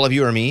apparently all of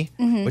you are me,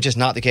 which is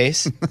not the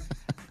case.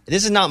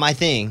 This is not my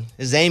thing.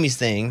 This is Amy's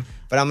thing.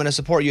 But I'm going to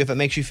support you if it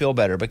makes you feel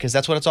better because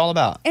that's what it's all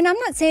about. And I'm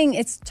not saying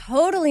it's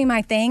totally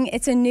my thing.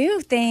 It's a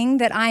new thing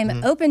that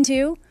I'm open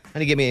to. I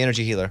need to get me an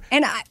energy healer.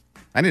 And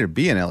I need to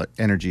be an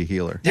energy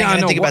healer. Yeah, I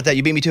didn't think about that.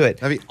 You beat me to it.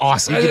 That'd be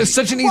awesome. It's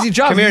such an easy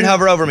job. Come here and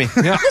hover over me.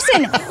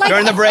 listen, like,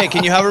 During the break,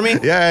 can you hover me?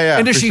 Yeah.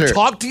 And does for she sure.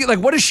 talk to you? Like,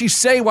 what does she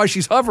say while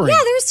she's hovering? yeah,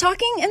 there's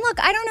talking. And look,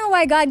 I don't know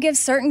why God gives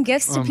certain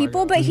gifts to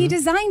people, but He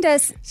designed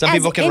us. Some as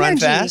people can run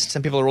energy. fast.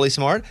 Some people are really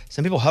smart.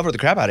 Some people hover the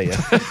crap out of you.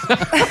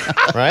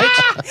 Right?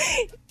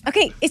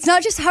 Okay, it's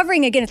not just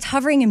hovering again, it's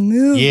hovering and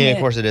moving. Yeah, of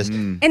course it is.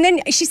 And then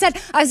she said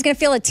I was going to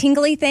feel a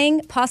tingly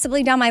thing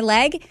possibly down my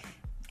leg,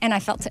 and I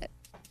felt it.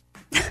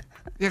 Yeah,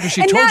 because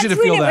she And told that's you to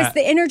when feel it was that.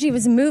 the energy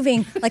was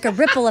moving like a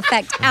ripple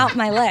effect out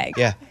my leg.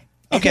 Yeah.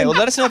 Okay, well,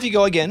 let us know if you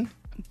go again.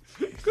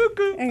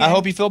 Okay. I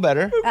hope you feel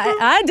better.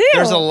 I do.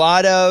 There's a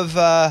lot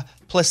of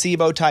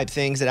placebo type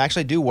things that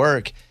actually do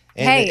work.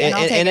 And, Hey,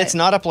 I'll take and it. it's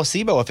not a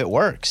placebo if it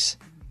works.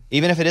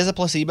 Even if it is a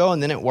placebo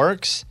and then it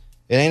works,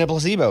 it ain't a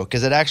placebo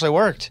because it actually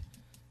worked.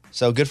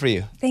 So good for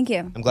you. Thank you.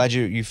 I'm glad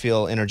you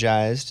feel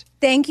energized.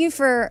 Thank you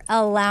for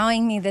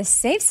allowing me this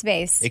safe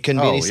space. It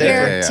couldn't be any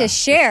safer. Here to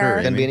share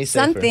Couldn't be any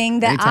safer.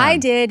 something that I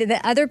did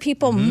that other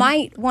people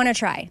might want to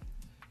try.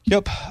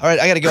 Yep. All right,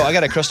 I got to go. I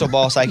got a crystal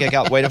ball psychic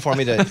out waiting for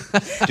me to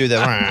do the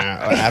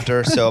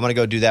after, so I'm going to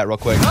go do that real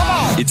quick.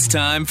 It's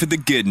time for the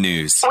good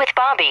news. With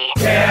Bobby.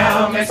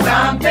 Tell me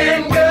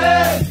something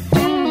good.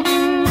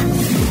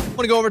 I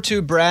want to go over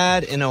to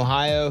Brad in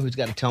Ohio, who's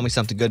got to tell me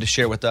something good to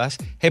share with us.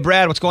 Hey,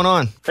 Brad, what's going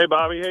on? Hey,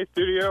 Bobby. Hey,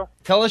 studio.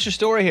 Tell us your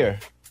story here.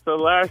 So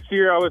last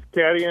year I was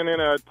caddying in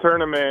a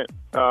tournament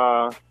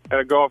at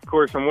a golf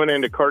course and went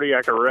into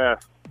cardiac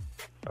arrest.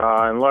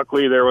 And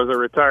luckily there was a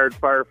retired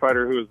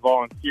firefighter who was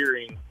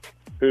volunteering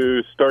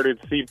who started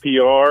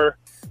CPR.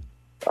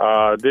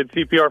 Did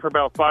CPR for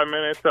about 5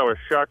 minutes. I was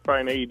shocked by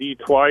an AED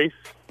twice.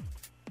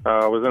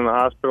 Was in the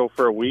hospital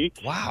for a week.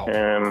 Wow.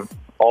 And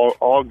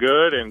all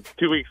good. And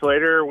 2 weeks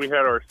later, we had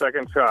our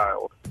second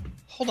child.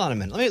 Hold on a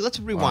minute. Let's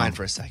rewind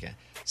for a second.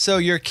 So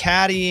you're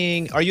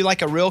caddying. Are you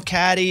like a real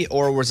caddy,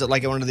 or was it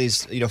like one of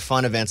these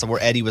fun events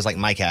where Eddie was like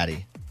my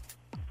caddy?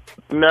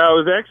 No,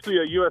 it was actually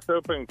a U.S.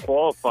 Open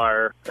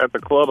qualifier at the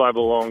club I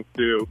belonged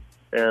to.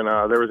 And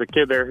there was a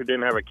kid there who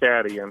didn't have a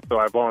caddy, and so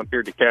I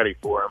volunteered to caddy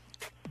for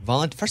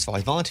him. First of all,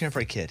 he's volunteering for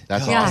a kid.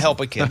 That's To help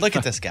a kid. Look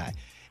at this guy.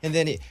 And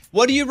then,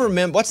 what do you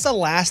remember? What's the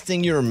last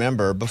thing you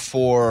remember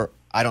before,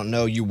 I don't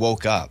know, you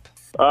woke up?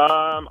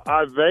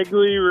 I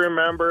vaguely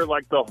remember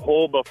like the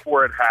hole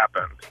before it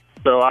happened.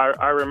 So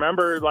I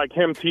remember like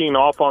him teeing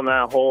off on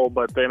that hole,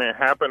 but then it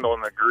happened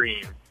on the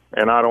green,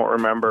 and I don't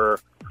remember.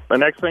 The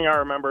next thing I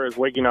remember is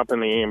waking up in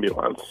the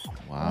ambulance.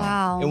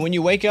 Wow. And when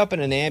you wake up in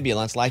an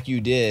ambulance like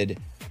you did,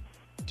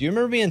 do you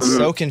remember being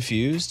so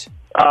confused?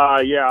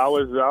 Yeah, I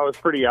was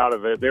pretty out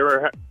of it. They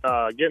were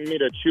getting me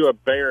to chew a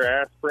Bayer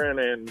aspirin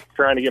and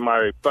trying to get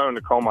my phone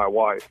to call my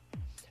wife.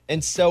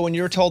 And so when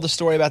you were told the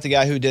story about the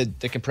guy who did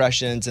the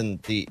compressions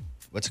and the,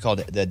 what's it called,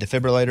 the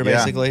defibrillator,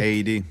 basically?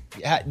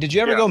 AED. Did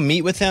you ever go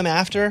meet with him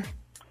after?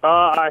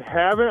 I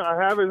haven't.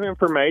 I have his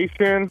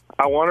information.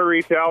 I want to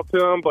reach out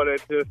to him, but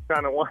it's just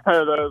kind of one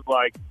of those,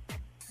 like,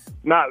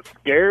 not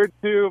scared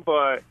to,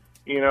 but,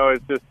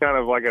 it's just kind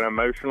of like an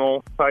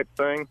emotional type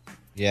thing.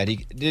 Yeah.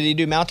 Did he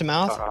do mouth to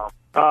mouth?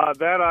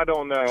 That I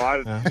don't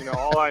know.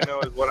 All I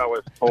know is what I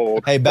was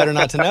told. Hey, better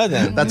not to know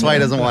then. That's why he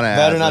doesn't want to ask.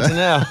 Better not to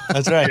know.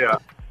 That's right. Yeah.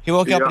 He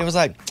woke up Yeah. and he was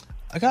like,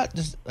 I got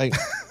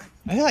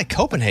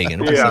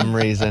Copenhagen for some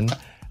reason.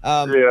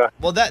 Yeah.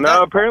 Well,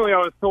 apparently I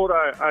was told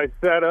I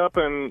sat up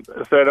and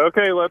said,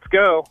 okay, let's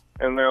go.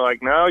 And they're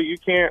like, no, you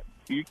can't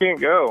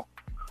go.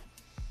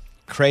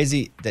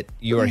 Crazy that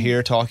you are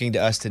here talking to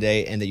us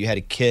today and that you had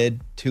a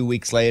kid 2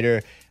 weeks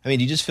later. I mean,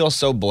 do you just feel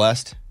so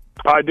blessed?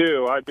 I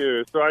do.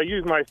 So I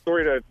use my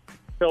story to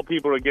tell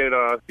people to get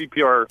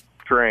CPR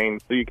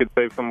trained so you could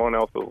save someone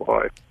else's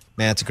life.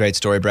 Man, that's a great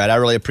story, Brad. I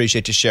really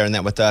appreciate you sharing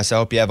that with us. I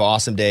hope you have an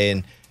awesome day.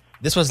 And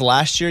this was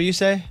last year, you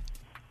say?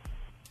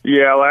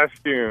 Yeah, last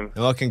June.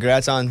 Well,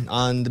 congrats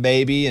on the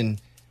baby. And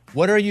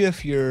what are you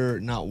if you're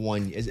not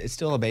one? Is it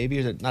still a baby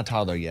or is it not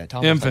toddler yet?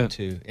 Toddler's Infant. like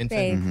 2. Infant.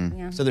 Babe,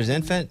 yeah. So there's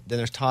infant, then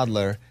there's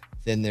toddler,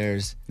 then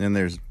there's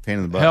pain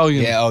in the butt.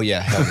 Hellion. Yeah, oh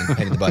yeah, hellion,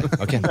 pain in the butt.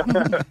 Okay.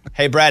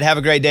 Hey, Brad, have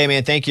a great day,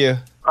 man. Thank you.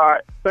 All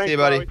right. Thanks, See you,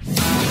 buddy.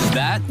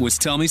 That was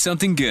Tell Me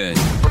Something Good.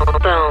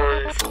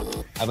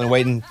 I've been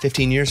waiting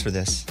 15 years for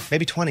this,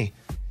 maybe 20.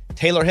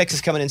 Taylor Hicks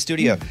is coming in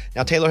studio.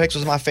 Now, Taylor Hicks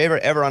was my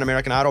favorite ever on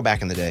American Idol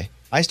back in the day.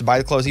 I used to buy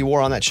the clothes he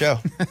wore on that show.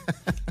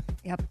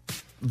 Yep.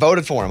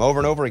 Voted for him over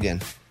and over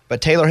again.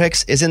 But Taylor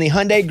Hicks is in the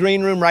Hyundai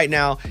Green Room right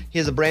now. He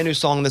has a brand new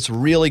song that's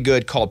really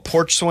good called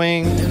Porch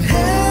Swing.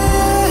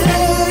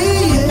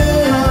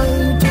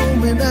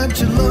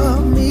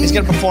 He's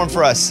going to perform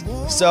for us.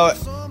 So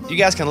you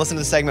guys can listen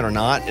to the segment or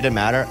not. It doesn't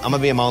matter. I'm going to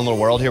be in my own little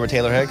world here with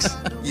Taylor Hicks.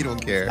 You don't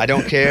care. I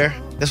don't care.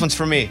 This one's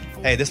for me.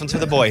 Hey, this one's for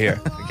the boy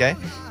here, okay?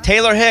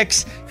 Taylor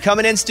Hicks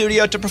coming in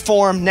studio to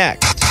perform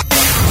next.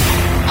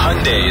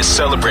 Hyundai is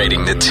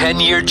celebrating the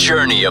 10-year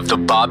journey of the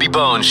Bobby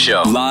Bones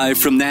Show. Live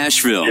from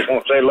Nashville. Just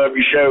want to say love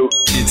your show.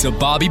 It's a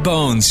Bobby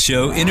Bones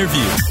Show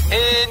interview.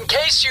 In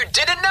case you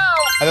didn't know.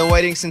 I've been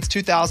waiting since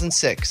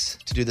 2006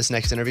 to do this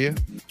next interview.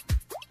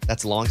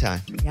 That's a long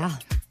time. Yeah.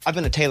 I've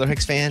been a Taylor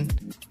Hicks fan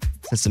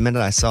since the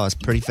minute I saw his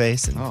pretty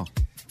face and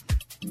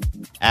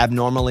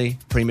abnormally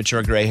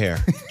premature gray hair.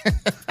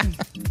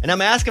 And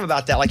I'm asking him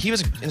about that. Like, he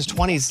was in his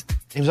 20s.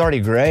 He was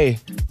already gray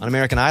on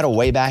American Idol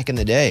way back in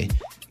the day.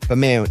 But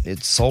man,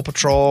 it's Soul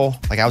Patrol.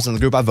 Like, I was in the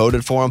group, I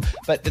voted for him.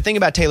 But the thing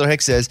about Taylor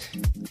Hicks is,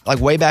 like,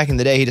 way back in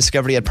the day, he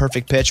discovered he had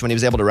perfect pitch when he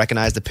was able to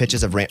recognize the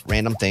pitches of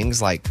random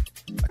things like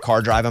a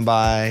car driving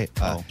by.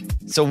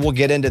 So we'll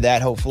get into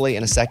that hopefully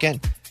in a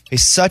second.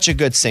 He's such a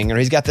good singer.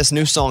 He's got this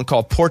new song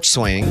called Porch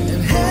Swing.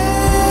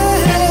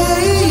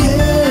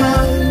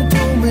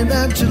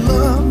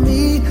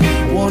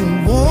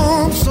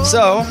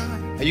 So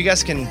you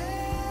guys can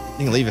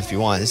leave if you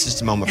want. It's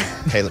just a moment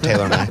for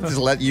Taylor and I. Just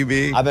let you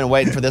be. I've been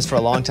waiting for this for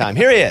a long time.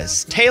 Here he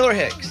is, Taylor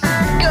Hicks.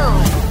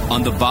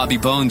 On the Bobby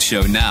Bones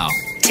Show now.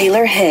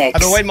 Taylor Hicks.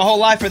 I've been waiting my whole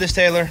life for this,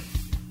 Taylor.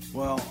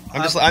 Well,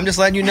 I'm just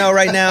letting you know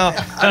right now.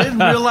 I didn't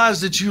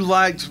realize that you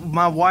liked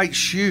my white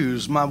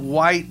shoes, my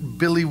white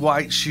Billy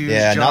White shoes.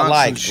 Yeah, Johnson not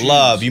like shoes.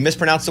 love. You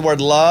mispronounced the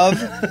word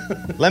love.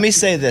 Let me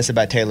say this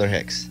about Taylor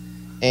Hicks.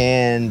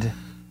 And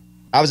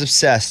I was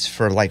obsessed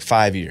for like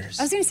 5 years.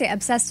 I was going to say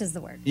obsessed is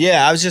the word.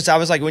 Yeah, I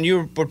was like, when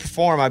you would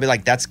perform, I'd be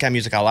like, that's the kind of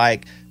music I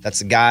like. That's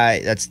the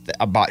guy,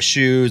 I bought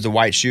shoes, the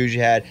white shoes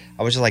you had.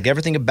 I was just like,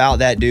 everything about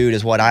that dude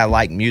is what I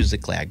like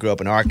musically. I grew up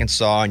in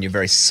Arkansas, and you're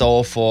very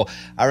soulful.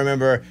 I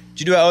remember, did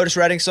you do an Otis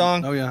Redding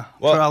song? Oh, yeah.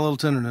 Well, Try a Little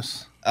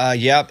Tenderness.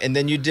 Yep, and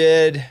then you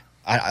did,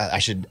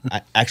 actually,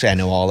 I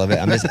know all of it.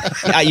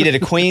 You did a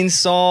Queen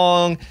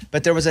song,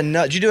 but there was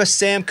did you do a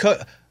Sam Cooke,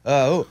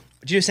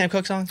 did you do a Sam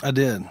Cooke song? I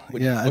did.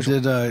 I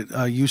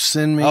did You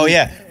Send Me. Oh,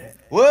 yeah.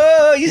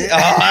 Whoa,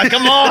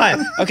 come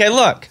on. Okay,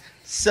 look.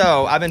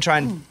 So I've been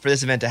trying for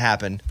this event to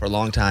happen for a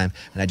long time,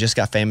 and I just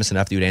got famous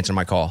enough that you would answer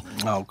my call.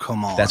 Oh,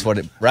 come on. That's what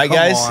right, Come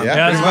guys? on. Yeah,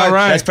 that's about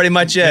right. That's pretty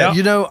much it. Yep.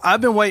 You know, I've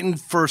been waiting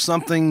for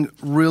something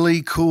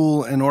really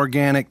cool and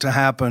organic to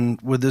happen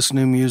with this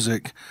new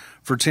music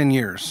for 10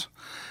 years.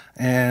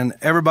 And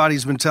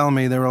everybody's been telling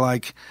me, they were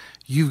like,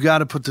 you've got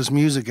to put this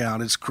music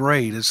out. It's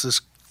great. It's this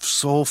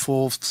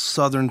soulful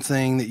Southern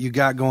thing that you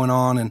got going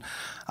on. And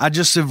I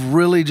just have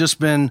really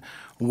just been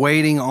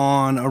waiting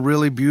on a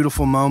really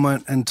beautiful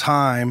moment and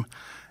time.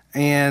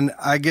 And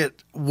I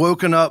get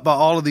woken up by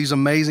all of these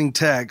amazing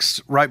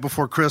texts right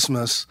before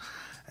Christmas.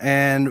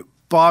 And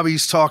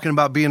Bobby's talking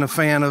about being a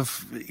fan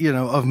of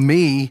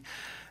me.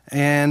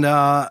 And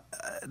the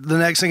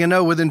next thing I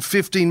know, within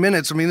 15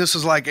 minutes, I mean, this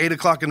is like 8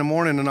 o'clock in the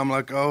morning, and I'm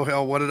like, oh,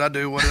 hell, what did I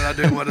do? What did I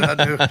do? What did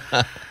I do?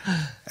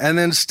 And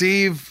then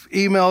Steve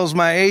emails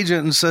my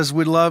agent and says,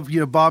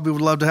 Bobby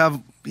would love to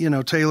have,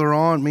 Taylor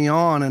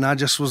on. And I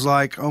just was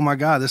like, oh, my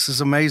God, this is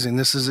amazing.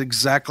 This is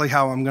exactly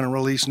how I'm going to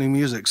release new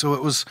music. So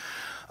it was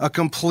a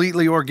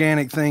completely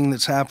organic thing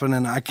that's happened,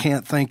 and I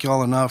can't thank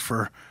y'all enough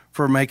for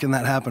making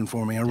that happen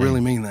for me. I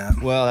really mean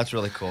that. Well, that's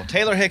really cool.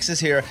 Taylor Hicks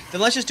is here.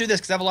 Then let's just do this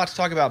because I have a lot to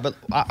talk about, but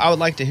I would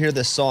like to hear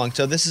this song.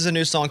 So this is a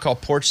new song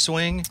called Porch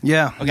Swing.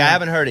 Yeah. Okay, I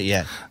haven't heard it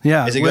yet.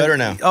 Yeah. Is it good or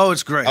no? Oh,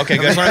 it's great. Okay,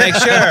 good. Just want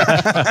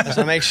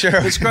to make sure.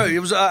 It's great. It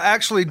was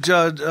actually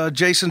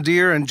Jason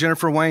Deere and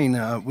Jennifer Wayne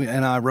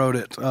and I wrote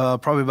it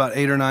probably about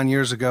 8 or 9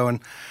 years ago,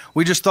 and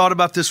we just thought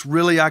about this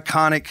really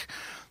iconic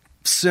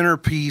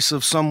centerpiece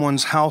of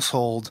someone's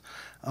household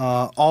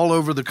all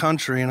over the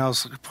country, and I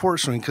was like,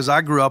 porch swing, because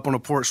I grew up on a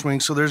porch swing,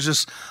 so there's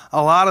just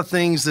a lot of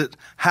things that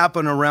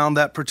happen around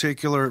that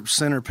particular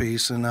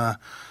centerpiece, and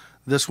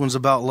this one's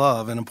about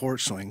love and a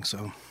porch swing.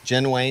 So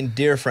Jen Wayne,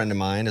 dear friend of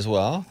mine as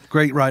well.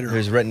 Great writer.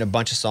 Who's written a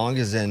bunch of songs,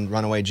 is in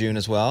Runaway June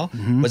as well.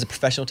 Mm-hmm. Was a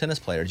professional tennis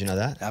player. Did you know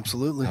that?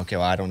 Absolutely. Okay,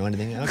 well, I don't know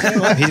anything. Okay,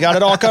 well, he's got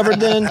it all covered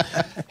then.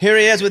 Here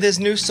he is with his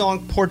new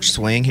song, Porch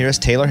Swing. Here's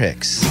Taylor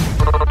Hicks.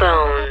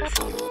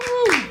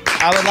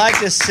 I would like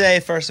to say,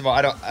 first of all,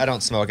 I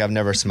don't smoke. I've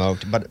never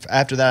smoked, but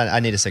after that, I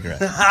need a cigarette.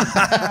 You know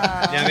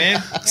what I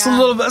mean?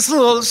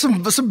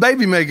 It's some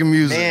baby making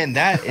music. Man,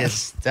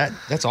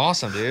 that's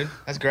awesome, dude.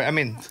 That's great. I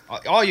mean,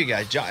 all you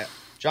guys,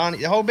 John,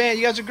 the whole band,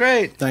 you guys are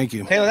great. Thank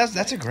you. Taylor,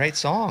 that's a great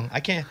song. I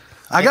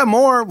got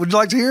more. Would you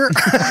like to hear it?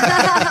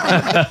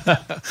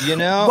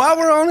 While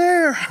we're on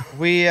air,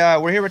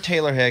 we're here with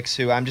Taylor Hicks,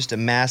 who I'm just a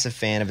massive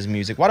fan of his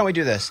music. Why don't we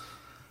do this?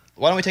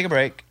 Why don't we take a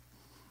break?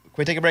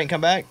 Can we take a break and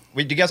come back?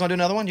 Do you guys want to do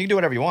another one? You can do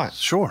whatever you want.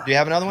 Sure. Do you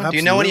have another one? Absolutely.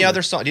 Do you know any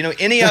other song? Do you know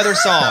any other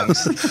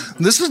songs?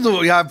 This is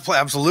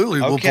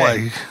absolutely. We'll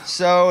play.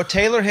 So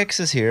Taylor Hicks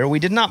is here. We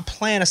did not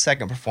plan a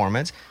second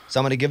performance, so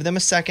I'm going to give them a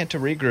second to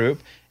regroup,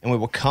 and we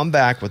will come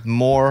back with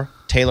more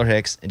Taylor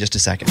Hicks in just a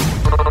second.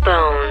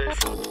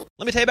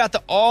 Let me tell you about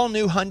the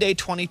all-new Hyundai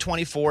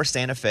 2024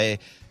 Santa Fe.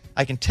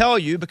 I can tell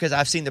you because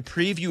I've seen the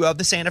preview of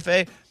the Santa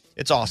Fe.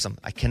 It's awesome.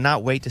 I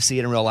cannot wait to see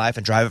it in real life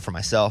and drive it for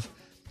myself.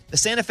 The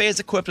Santa Fe is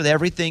equipped with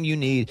everything you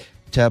need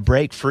to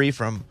break free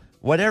from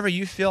whatever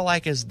you feel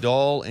like is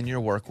dull in your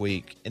work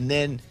week. And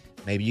then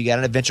maybe you got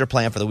an adventure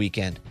plan for the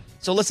weekend.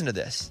 So listen to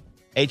this.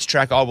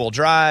 H-Track all-wheel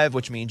drive,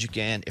 which means you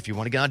can, if you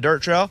want to get on a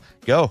dirt trail,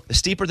 go. The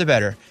steeper, the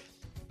better.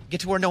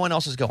 Get to where no one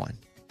else is going.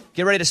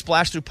 Get ready to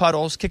splash through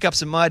puddles, kick up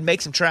some mud,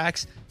 make some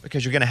tracks,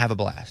 because you're going to have a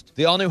blast.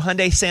 The all-new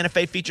Hyundai Santa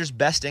Fe features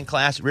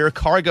best-in-class rear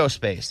cargo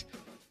space.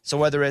 So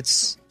whether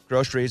it's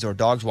groceries or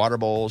dogs' water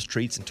bowls,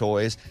 treats, and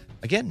toys,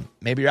 again,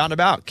 maybe you're out and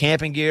about,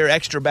 camping gear,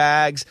 extra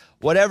bags,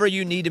 whatever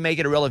you need to make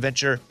it a real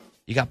adventure,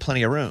 you got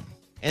plenty of room.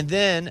 And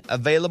then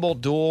available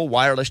dual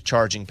wireless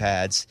charging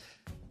pads.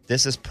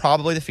 This is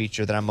probably the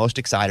feature that I'm most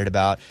excited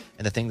about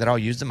and the thing that I'll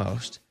use the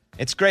most.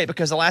 It's great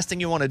because the last thing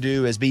you want to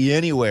do is be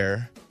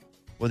anywhere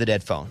with a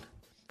dead phone.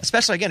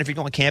 Especially, again, if you're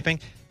going camping.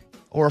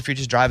 or if you're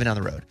just driving down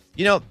the road.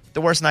 You know,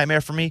 the worst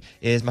nightmare for me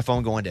is my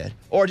phone going dead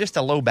or just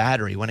a low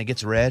battery when it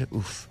gets red.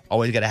 Oof,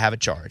 always got to have it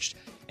charged.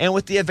 And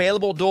with the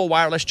available dual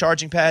wireless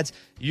charging pads,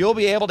 you'll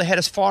be able to head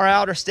as far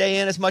out or stay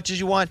in as much as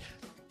you want.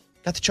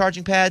 Got the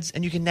charging pads,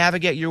 and you can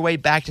navigate your way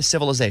back to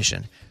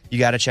civilization. You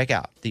got to check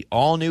out the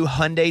all-new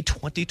Hyundai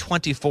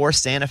 2024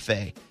 Santa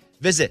Fe.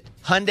 Visit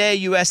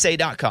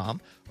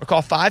HyundaiUSA.com or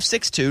call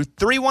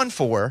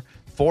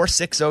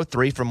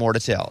 562-314-4603 for more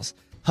details.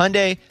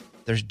 Hyundai,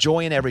 there's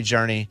joy in every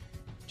journey.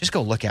 Just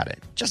go look at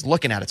it. Just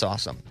looking at it's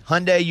awesome.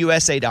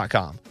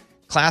 HyundaiUSA.com.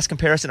 Class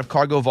comparison of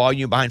cargo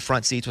volume behind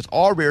front seats with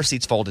all rear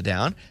seats folded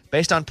down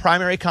based on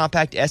primary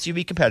compact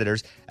SUV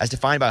competitors as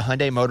defined by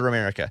Hyundai Motor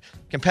America.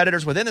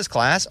 Competitors within this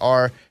class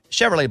are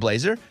Chevrolet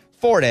Blazer,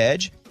 Ford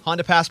Edge,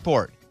 Honda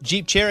Passport,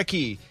 Jeep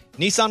Cherokee,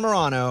 Nissan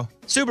Murano,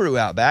 Subaru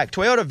Outback,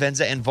 Toyota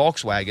Venza, and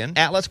Volkswagen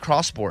Atlas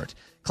Cross Sport.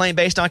 Claim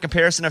based on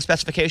comparison of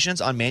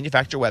specifications on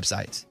manufacturer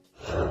websites.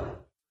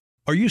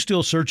 Are you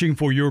still searching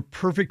for your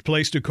perfect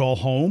place to call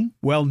home?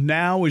 Well,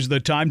 now is the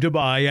time to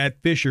buy at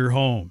Fisher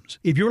Homes.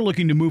 If you're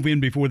looking to move in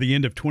before the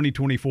end of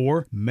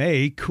 2024,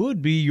 May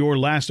could be your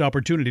last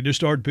opportunity to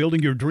start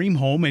building your dream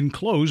home and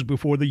close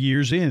before the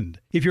year's end.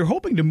 If you're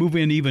hoping to move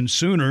in even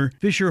sooner,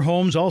 Fisher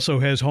Homes also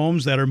has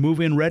homes that are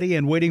move-in ready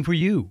and waiting for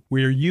you,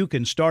 where you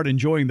can start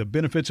enjoying the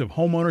benefits of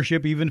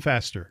homeownership even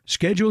faster.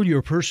 Schedule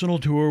your personal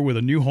tour with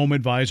a new home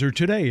advisor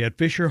today at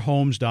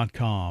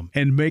FisherHomes.com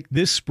and make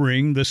this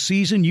spring the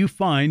season you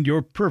find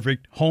your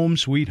perfect home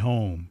sweet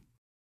home.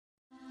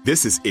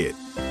 This is it.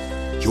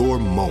 Your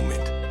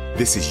moment.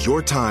 This is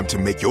your time to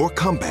make your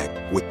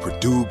comeback with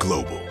Purdue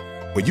Global.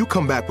 When you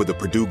come back with a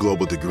Purdue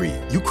Global degree,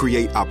 you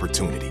create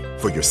opportunity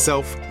for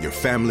yourself, your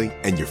family,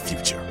 and your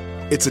future.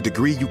 It's a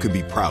degree you can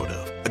be proud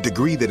of, a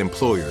degree that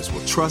employers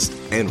will trust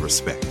and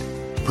respect.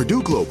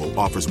 Purdue Global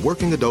offers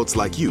working adults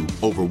like you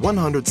over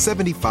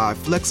 175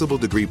 flexible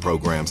degree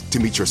programs to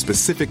meet your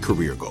specific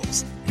career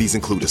goals. These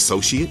include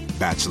associate,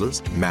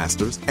 bachelor's,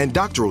 master's, and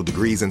doctoral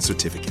degrees and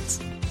certificates.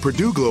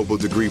 Purdue Global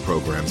degree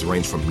programs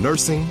range from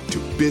nursing to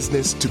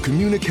business to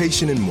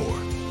communication and more.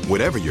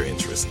 Whatever your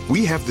interest,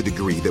 we have the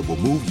degree that will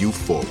move you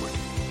forward.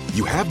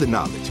 You have the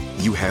knowledge,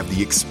 you have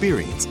the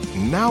experience.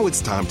 Now it's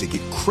time to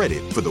get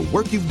credit for the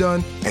work you've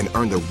done and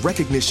earn the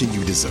recognition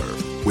you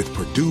deserve with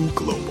Purdue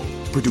Global,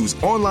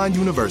 Purdue's online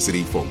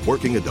university for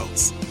working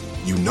adults.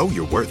 You know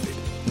you're worth it.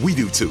 We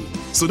do too.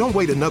 So don't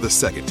wait another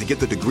second to get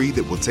the degree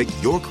that will take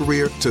your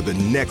career to the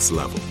next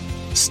level.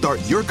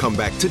 Start your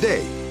comeback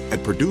today at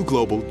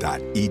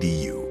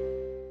purdueglobal.edu.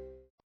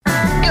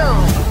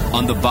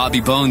 On the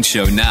Bobby Bones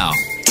Show now.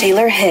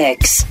 Taylor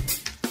Hicks.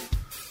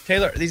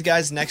 Taylor, these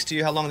guys next to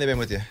you, how long have they been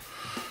with you?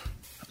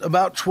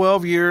 About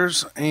 12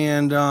 years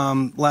and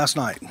last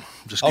night.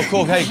 Just kidding.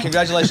 Cool. Hey,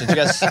 congratulations. You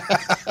guys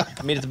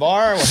meet at the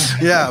bar?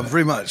 Yeah,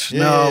 pretty much.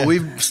 Yeah.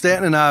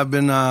 Stanton and I have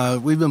been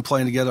we've been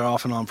playing together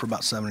off and on for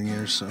about 7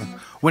 years. So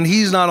when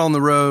he's not on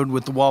the road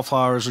with the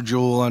Wallflowers or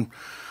Jewel, and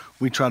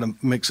we try to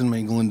mix and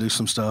mingle and do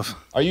some stuff.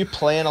 Are you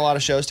playing a lot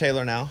of shows,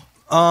 Taylor, now?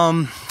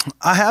 I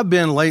have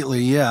been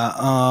lately, yeah.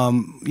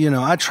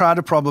 I try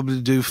to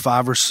probably do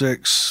five or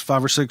six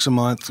a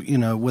month,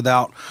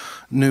 without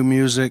new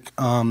music.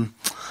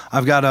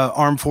 I've got a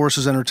Armed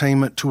Forces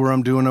Entertainment tour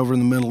I'm doing over in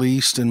the Middle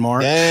East in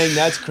March. Dang,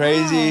 that's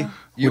crazy.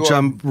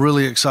 I'm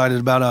really excited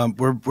about.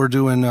 We're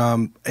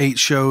doing 8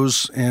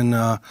 shows in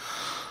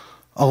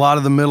a lot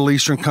of the Middle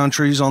Eastern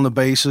countries on the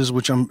bases,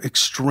 which I'm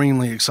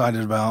extremely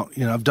excited about.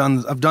 I've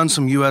done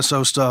some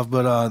USO stuff,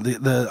 but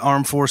the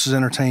Armed Forces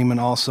Entertainment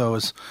also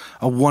is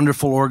a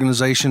wonderful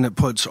organization that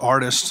puts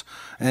artists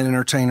and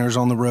entertainers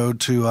on the road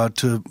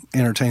to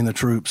entertain the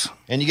troops.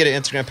 And you get an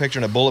Instagram picture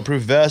in a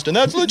bulletproof vest, and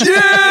that's legit.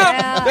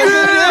 Yeah!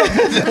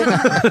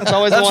 It's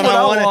always the one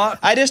I wanted. want.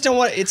 I just don't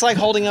want. It's like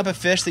holding up a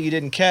fish that you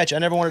didn't catch. I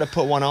never wanted to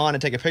put one on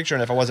and take a picture,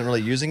 and if I wasn't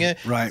really using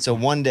it, right. So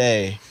one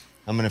day,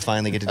 I'm going to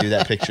finally get to do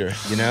that picture,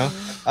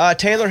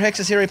 Taylor Hicks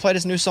is here. He played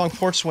his new song,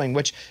 Porch Swing,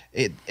 which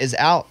it is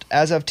out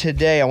as of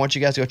today. I want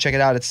you guys to go check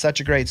it out. It's such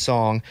a great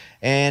song.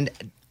 And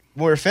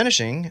when we were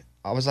finishing,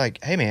 I was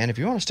like, hey, man, if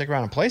you want to stick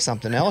around and play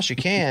something else, you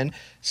can.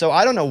 So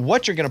I don't know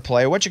what you're going to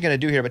play or what you're going to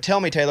do here, but tell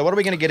me, Taylor, what are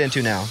we going to get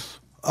into now?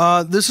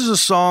 This is a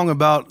song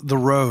about the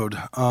road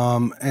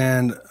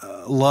and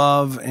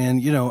love.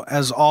 And,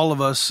 as all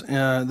of us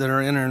that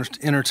are in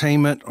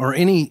entertainment or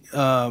any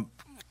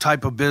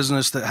type of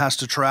business that has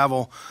to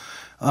travel,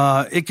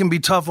 it can be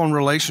tough on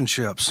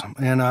relationships.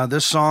 And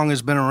this song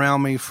has been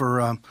around me for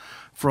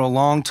a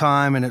long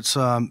time, and it's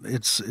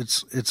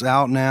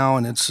out now,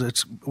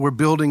 and we're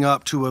building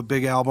up to a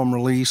big album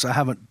release. I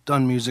haven't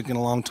done music in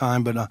a long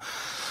time, but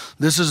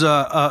this is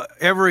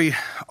every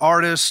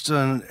artist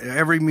and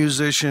every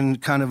musician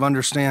kind of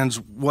understands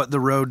what the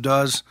road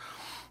does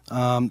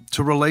to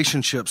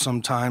relationships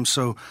sometimes.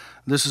 So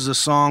this is a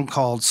song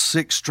called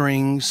 6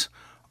 Strings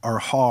Are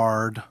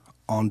Hard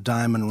on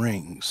Diamond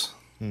Rings.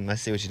 I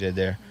see what you did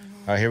there.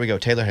 All right, here we go.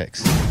 Taylor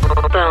Hicks.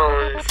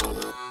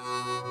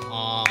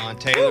 On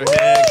Taylor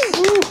Hicks.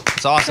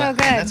 It's awesome. So good.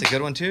 Man, that's a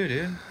good one too,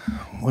 dude.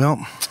 Well,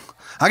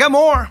 I got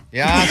more.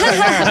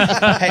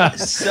 Yeah. Hey,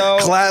 so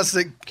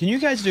classic. Can you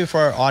guys do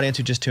for our audience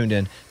who just tuned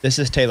in? This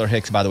is Taylor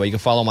Hicks, by the way. You can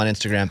follow him on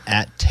Instagram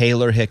at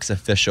Taylor Hicks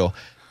Official.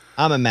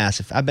 I've been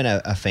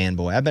a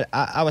fanboy.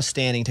 I was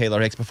standing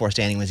Taylor Hicks before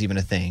standing was even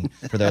a thing,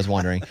 for those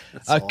wondering.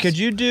 Awesome. Could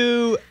you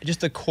do just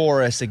the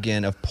chorus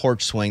again of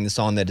Porch Swing, the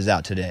song that is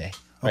out today?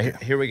 Right,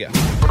 here we go.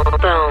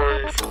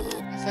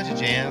 That's such a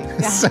jam. Yeah.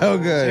 So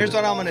good. So here's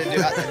what I'm going to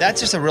do. That's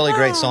just a really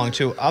great song,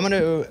 too. I'm going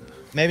to,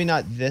 maybe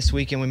not this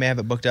weekend, we may have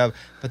it booked up,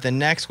 but the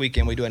next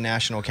weekend we do a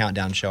national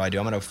countdown show. I'm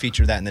going to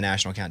feature that in the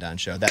national countdown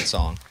show, that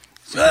song.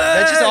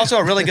 That's just also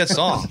a really good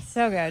song.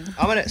 So good.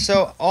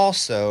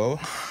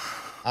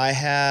 I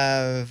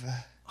have.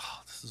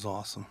 Oh, this is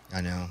awesome.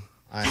 I know.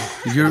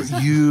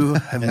 You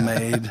have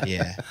made.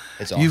 Yeah,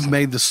 it's awesome. You've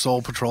made the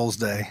Soul Patrol's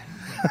day.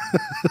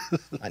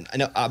 I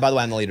know. By the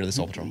way, I'm the leader of the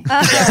Soul Patrol.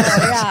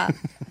 Yeah.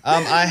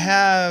 I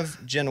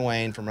have Jen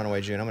Wayne from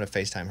Runaway June. I'm going to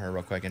FaceTime her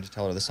real quick and just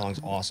tell her the song's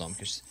awesome.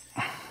 See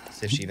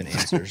if she even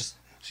answers.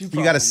 You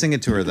got to sing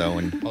it to her though.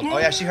 Oh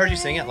yeah, she heard you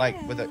sing it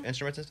like with the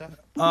instruments and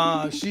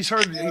stuff. She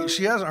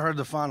hasn't heard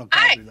the final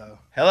copy though.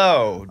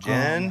 Hello,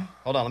 Jen.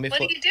 Hold on, let me.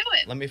 What are you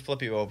doing? Let me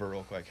flip you over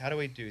real quick. How do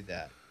we do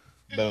that?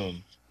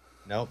 Boom.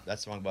 Nope,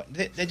 that's the wrong button.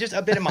 They just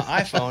updated my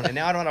iPhone, and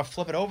now I don't know how to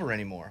flip it over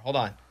anymore. Hold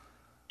on.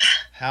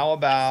 How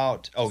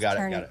about? Oh, got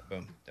it.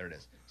 Boom, there it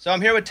is. So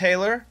I'm here with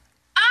Taylor.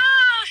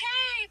 Oh,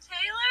 hey,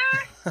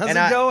 Taylor. How's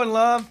it going,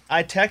 love?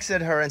 I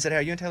texted her and said, "Hey,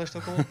 are you and Taylor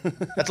still cool?"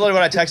 That's literally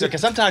what I texted her.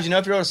 Because sometimes,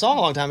 if you wrote a song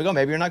a long time ago,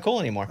 maybe you're not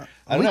cool anymore.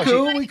 I don't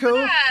know. We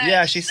cool.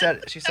 Yeah, she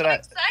said.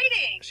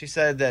 Exciting. She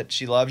said that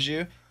she loves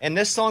you, and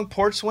this song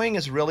 "Porch Swing"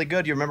 is really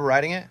good. Do you remember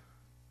writing it?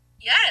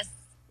 Yes.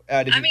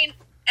 Mean,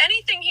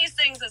 anything he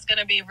sings is going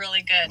to be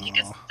really good. He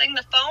can sing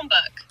the phone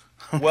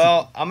book.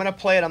 Well, I'm going to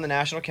play it on the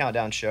National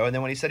Countdown show, and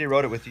then when he said he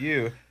wrote it with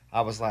you,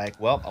 I was like,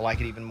 well, I like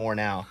it even more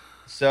now.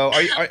 So,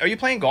 are you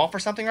playing golf or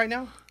something right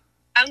now?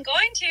 I'm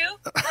going to.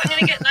 I'm going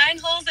to get 9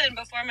 holes in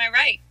before my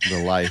right.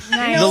 The life.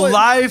 The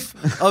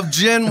life of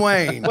Jen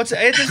Wayne.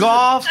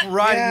 Golf,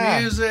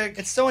 writing music.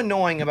 It's so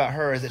annoying about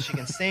her is that she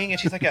can sing, and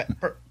she's like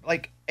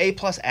A+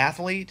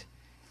 athlete.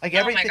 Like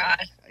everything. Oh my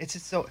God. It's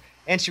just so.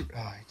 And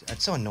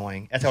it's so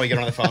annoying. That's how we get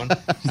her on the phone.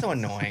 So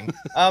annoying.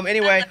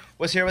 Anyway,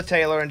 was here with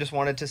Taylor and just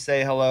wanted to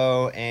say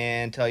hello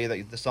and tell you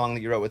that the song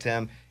that you wrote with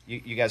him,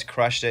 you guys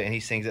crushed it, and he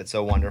sings it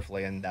so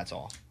wonderfully, and that's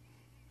all.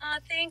 Oh,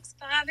 thanks,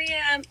 Bobby.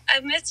 I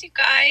miss you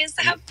guys.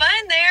 Have fun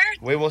there.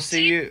 We will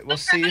see you. We'll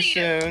see you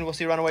soon. We'll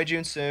see Runaway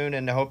June soon,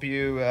 and I hope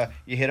you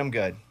hit them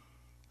good.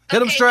 Hit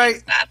them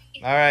straight. Thanks,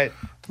 all right.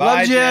 Bye,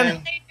 love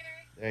Jen.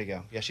 There you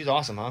go. Yeah, she's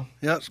awesome, huh?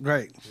 Yeah, it's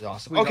great. She's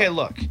awesome. Okay,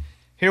 look.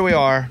 Here we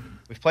are.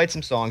 We've played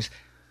some songs.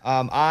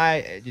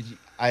 I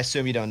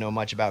assume you don't know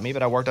much about me,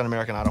 but I worked on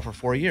American Idol for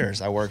 4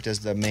 years. I worked as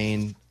the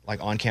main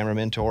on-camera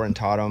mentor and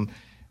taught them,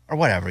 or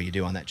whatever you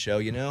do on that show.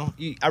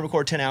 I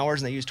record 10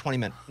 hours and they use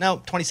 20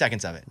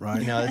 seconds of it.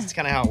 Right. That's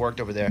kind of how it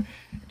worked over there.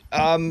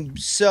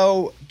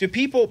 So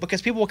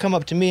because people will come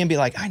up to me and be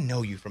like, I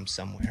know you from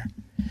somewhere,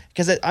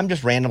 because I'm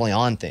just randomly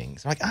on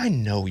things. I'm like, I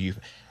know you.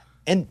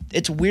 And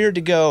it's weird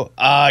to go,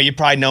 you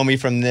probably know me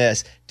from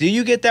this. Do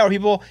you get that where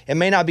people, it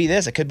may not be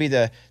this, it could be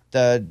the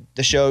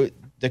show,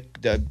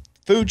 the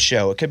food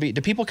show. It could be,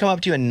 do people come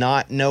up to you and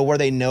not know where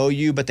they know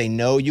you, but they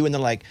know you and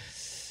they're like,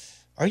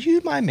 are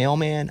you my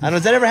mailman? I don't know,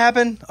 does that ever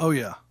happen? Oh,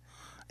 yeah.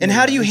 And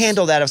how do you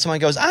handle that if someone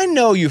goes, I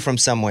know you from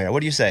somewhere?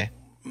 What do you say?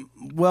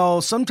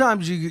 Well,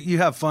 sometimes you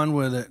have fun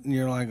with it, and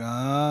you're like,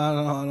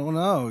 I don't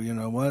know,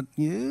 what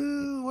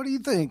do you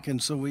think?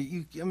 And so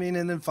and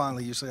then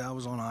finally you say I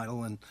was on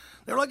Idol, and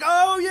they're like,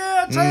 oh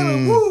yeah,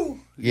 Taylor, woo.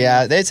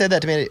 Yeah, they said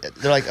that to me.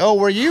 They're like, oh,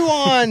 were you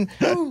on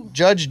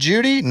Judge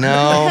Judy?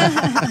 No,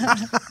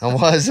 I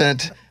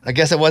wasn't. I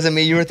guess it wasn't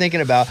me you were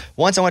thinking about.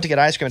 Once I went to get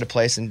ice cream at a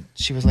place, and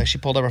she was like, she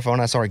pulled up her phone,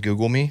 and I saw her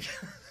Google me,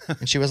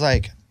 and she was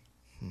like,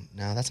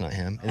 no, that's not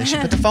him. And then she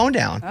put the phone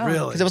down. Oh.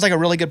 Really? Because it was like a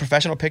really good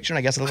professional picture, and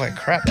I guess it looked like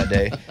crap that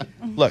day.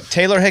 Look,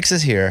 Taylor Hicks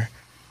is here.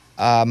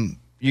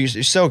 You're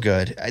so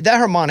good. That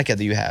harmonica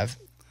that you have,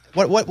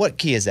 what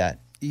key is that?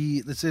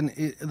 E. That's in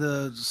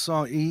the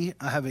song E.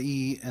 I have an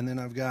E, and then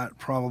I've got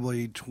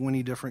probably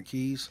 20 different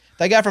keys.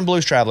 That guy from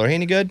Blues Traveler, he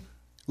any good?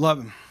 Love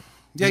him.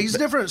 Yeah, he's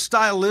different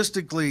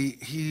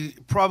stylistically. He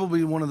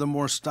probably one of the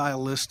more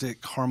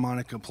stylistic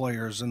harmonica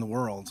players in the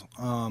world.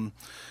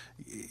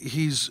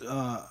 He's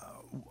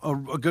a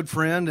good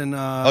friend, and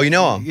you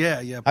know him?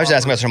 Yeah. I was just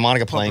asking about his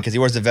harmonica playing because he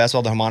wears the vest with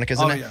all the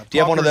harmonicas in it. Yeah. Do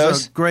you have one of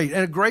those? Great,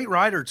 and a great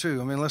writer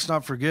too. I mean, let's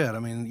not forget. I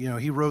mean,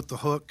 he wrote the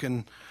hook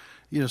and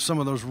some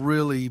of those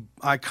really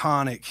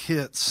iconic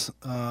hits.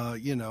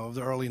 Of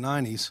the early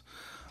 '90s.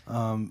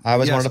 I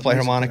always wanted to play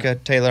harmonica.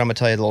 Taylor, I'm gonna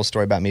tell you a little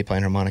story about me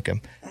playing harmonica.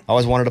 I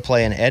always wanted to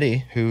play an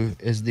Eddie, who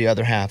is the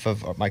other half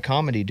of my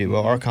comedy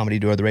duo, our comedy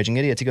duo, The Raging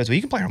Idiots. He goes, well,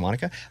 you can play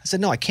harmonica. I said,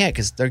 no, I can't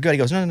because they're good. He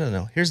goes,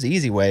 no. Here's the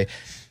easy way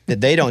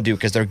that they don't do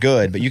because they're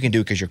good, but you can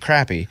do because you're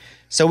crappy.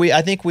 So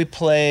I think we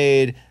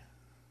played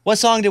What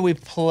song did we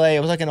play? It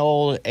was like an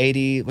old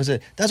 80. Was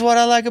it? That's what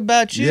I like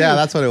about you. Yeah,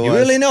 that's what it was. You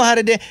really know how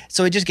to dance.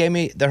 So he just gave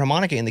me the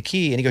harmonica in the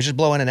key, and he goes, just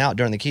blow in and out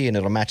during the key, and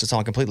it'll match the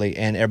song completely,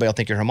 and everybody will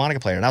think you're a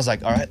harmonica player. And I was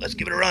like, all right, let's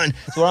give it a run.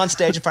 So we're on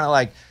stage in front of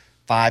like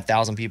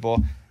 5,000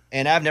 people,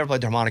 and I've never played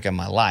the harmonica in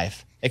my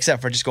life,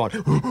 except for just going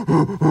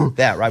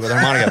that right with the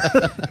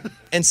harmonica.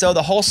 And so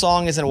the whole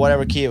song is in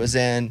whatever key it was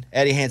in.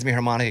 Eddie hands me a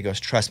harmonica, goes,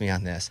 trust me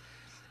on this.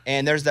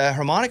 And there's the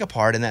harmonica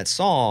part in that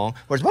song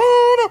where it's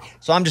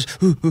so I'm just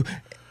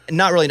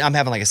not really. I'm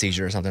having like a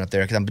seizure or something up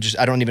there because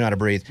I don't even know how to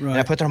breathe. Right. And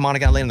I put the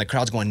harmonica on later, and the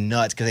crowd's going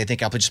nuts because they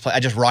think I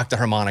just rocked the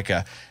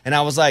harmonica. And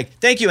I was like,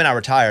 thank you, and I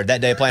retired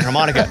that day playing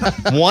harmonica.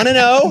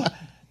 1-0,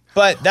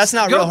 but that's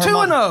not real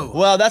harmonica. 2-0.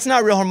 Well, that's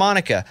not real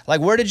harmonica.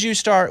 Like, where did you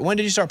start? When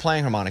did you start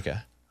playing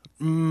harmonica?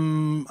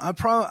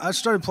 I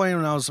started playing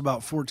when I was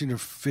about 14 or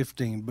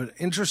 15. But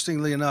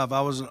interestingly enough,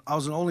 I was an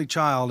only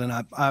child, and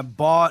I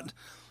bought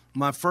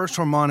my first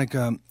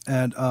harmonica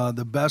at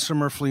the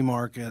Bessemer Flea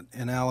Market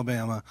in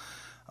Alabama.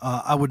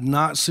 I would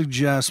not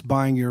suggest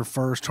buying your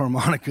first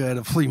harmonica at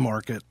a flea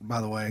market, by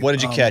the way. What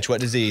did you catch?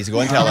 What disease? Go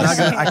and tell us.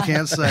 I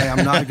can't say.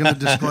 I'm not going to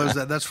disclose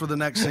that. That's for the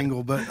next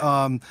single. But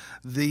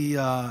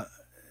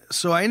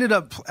so I ended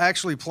up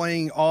actually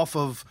playing off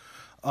of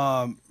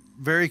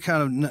very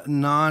kind of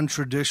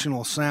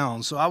non-traditional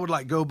sounds. So I would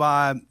like go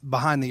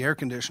behind the air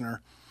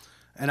conditioner,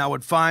 and I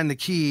would find the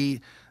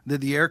key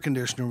that the air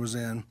conditioner was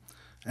in,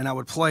 and I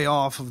would play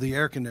off of the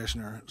air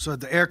conditioner. So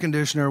if the air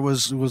conditioner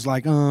was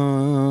like,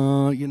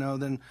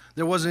 then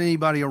there wasn't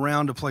anybody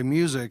around to play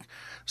music.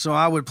 So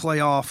I would play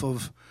off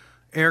of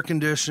air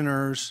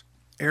conditioners,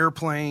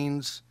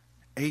 airplanes,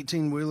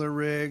 18-wheeler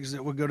rigs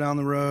that would go down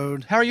the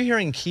road. How are you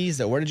hearing keys,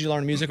 though? Where did you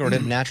learn music, or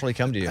did it naturally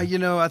come to you?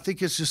 I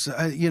think it's just,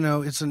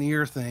 it's an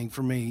ear thing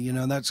for me.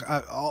 That's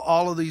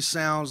all of these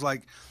sounds,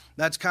 like,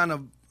 that's kind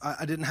of,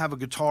 I didn't have a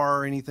guitar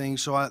or anything,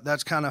 so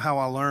that's kind of how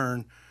I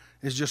learn.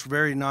 Is just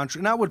very and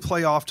I would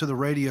play off to the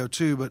radio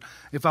too. But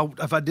if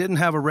I didn't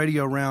have a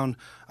radio around,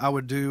 I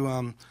would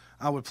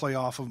play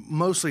off of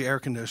mostly air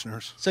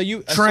conditioners. So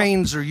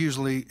trains are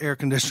usually air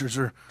conditioners.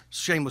 Or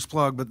shameless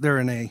plug, but they're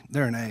an A.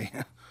 They're an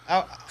A.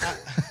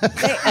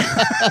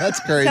 That's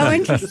crazy. So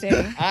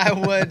interesting. I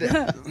would.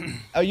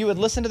 You would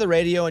listen to the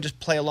radio and just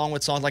play along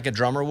with songs like a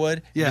drummer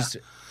would. Yeah.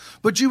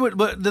 But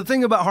the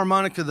thing about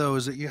harmonica though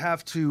is that you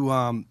have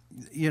to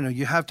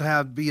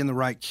be in the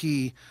right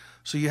key.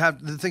 So you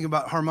have the thing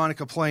about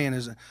harmonica playing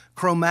is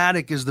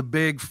chromatic is the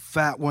big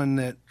fat one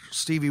that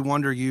Stevie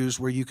Wonder used,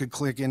 where you could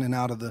click in and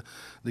out of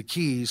the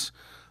keys.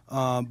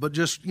 But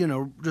just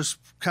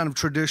kind of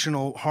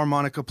traditional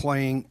harmonica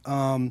playing,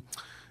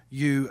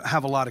 you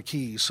have a lot of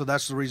keys. So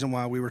that's the reason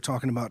why we were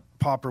talking about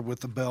Popper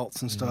with the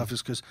belts and stuff,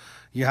 is because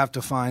you have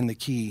to find the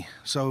key.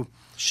 So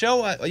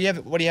show what do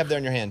you have there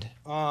in your hand?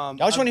 I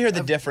just want to hear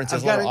the difference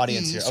as our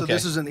audience E, here. So okay.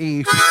 this is an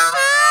E.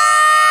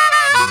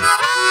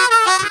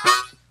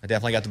 I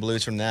definitely got the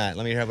blues from that.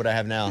 Let me hear what I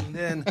have now. And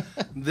then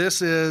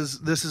this is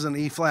an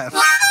E flat.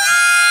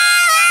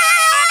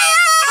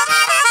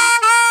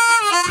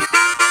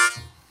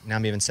 Now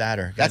I'm even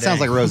sadder. That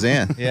sounds like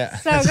Roseanne. Yeah.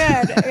 So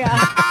good.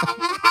 Yeah.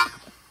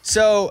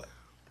 So,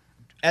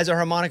 as a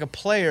harmonica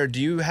player,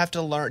 do you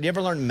ever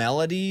learn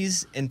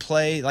melodies and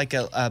play like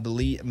a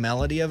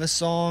melody of a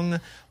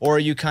song? Or are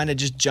you kind of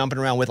just jumping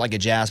around with like a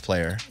jazz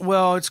player?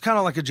 Well, it's kind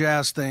of like a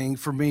jazz thing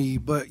for me.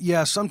 But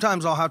yeah,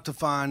 sometimes I'll have to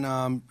find,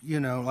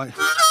 like...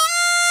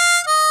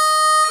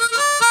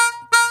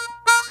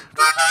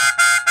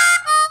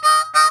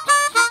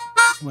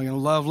 Like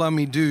Love, Love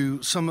Me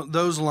Do, some of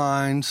those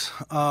lines.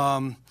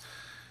 Hey,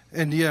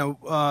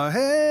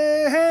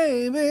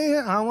 baby,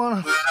 I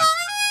want to...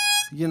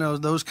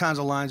 those kinds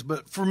of lines.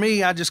 But for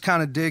me, I just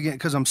kind of dig in,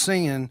 because I'm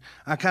singing,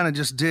 I kind of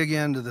just dig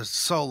into the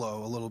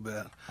solo a little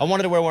bit. I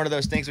wanted to wear one of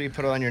those things where you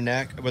put it on your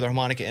neck with a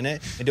harmonica in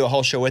it and do a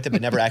whole show with it,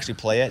 but never actually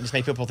play it. Just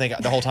make people think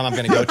the whole time I'm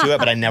going to go to it,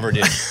 but I never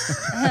do.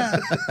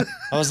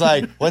 I was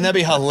like, wouldn't that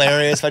be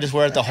hilarious if I just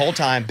wear it the whole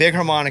time, big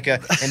harmonica,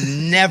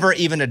 and never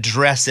even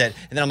address it?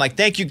 And then I'm like,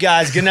 thank you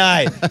guys, good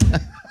night.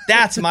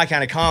 That's my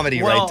kind of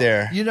comedy right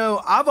there.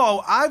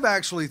 I've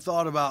actually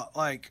thought about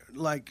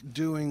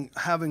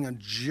having a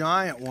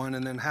giant one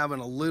and then having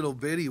a little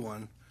bitty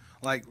one,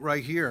 like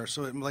right here,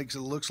 so it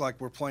looks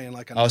like we're playing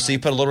like a. Oh, so you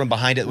put a little one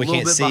behind it we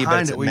can't see,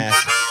 but it's a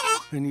mess.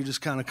 And you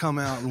just kind of come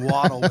out and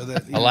waddle with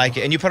it. I like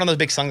it, and you put on those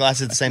big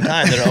sunglasses at the same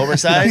time that are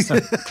oversized.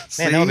 Man,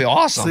 that would be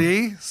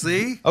awesome.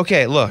 See.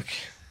 Okay, look,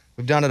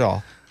 we've done it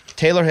all.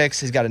 Taylor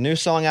Hicks has got a new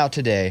song out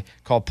today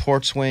called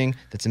Porch Swing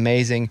that's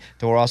amazing,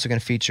 that we're also going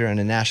to feature in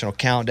a national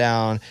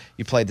countdown.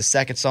 You played the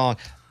second song.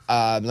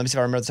 Let me see if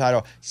I remember the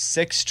title.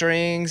 6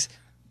 Strings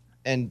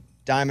and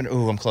Diamond.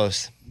 Ooh, I'm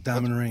close.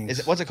 Diamond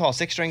Rings. What's it called?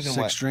 6 Strings and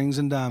what? 6 Strings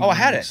and Diamond Oh, I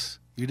had Rings.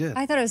 it. You did.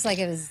 I thought it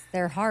was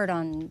they're hard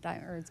on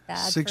or it's bad.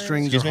 6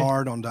 strings are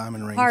hard on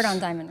diamond rings. Hard on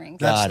diamond rings.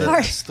 Got it.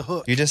 That's the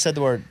hook. You just said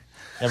the word.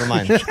 Never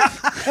mind.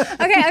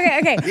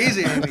 Okay.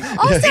 Easy, Amy.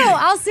 Also,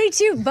 I'll say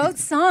too, both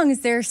songs,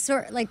 they're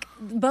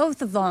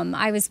both of them.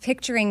 I was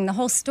picturing the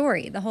whole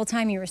story the whole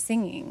time you were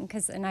singing,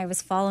 and I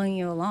was following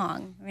you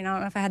along. I mean, I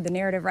don't know if I had the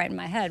narrative right in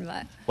my head,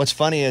 but What's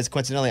funny is,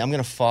 coincidentally, I'm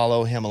going to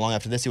follow him along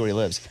after this, see where he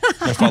lives.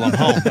 I'm going to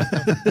follow him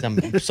home.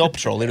 I'm Soul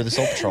Patrol, leader of the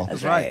Soul Patrol.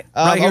 That's right.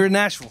 Right here in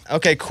Nashville.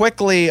 Okay,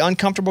 quickly,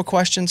 uncomfortable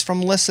questions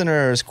from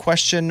listeners.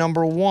 Question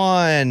number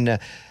 1.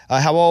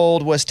 How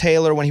old was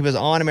Taylor when he was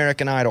on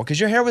American Idol? Because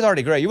your hair was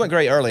already gray. You went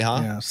gray early,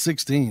 huh? Yeah,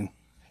 16.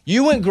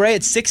 You went gray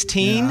at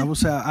 16?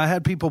 Yeah, I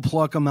had people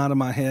pluck them out of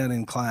my head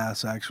in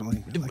class,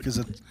 actually.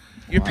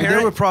 Your parents?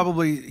 They were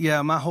probably,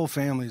 my whole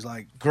family's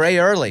like gray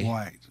early.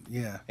 White,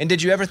 yeah. And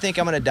did you ever think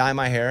I'm going to dye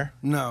my hair?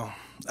 No.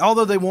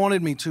 Although they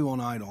wanted me to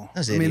on Idol.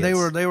 Those I mean, they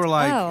were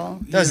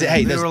like, those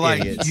idiots.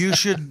 Like, you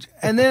should.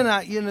 And then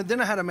I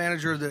had a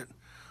manager that,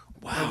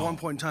 at one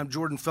point in time,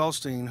 Jordan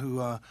Felstein,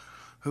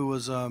 who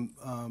was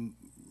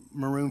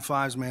Maroon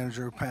 5's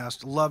manager,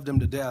 passed, loved him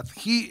to death.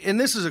 And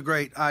this is a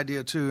great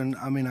idea too, and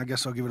I mean, I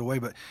guess I'll give it away,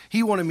 but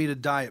he wanted me to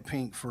dye it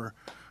pink for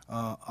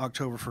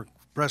October for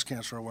breast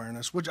cancer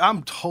awareness, which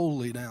I'm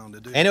totally down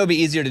to do. And it would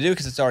be easier to do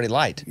because it's already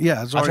light.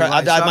 Yeah, it's already light.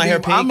 I've dyed my hair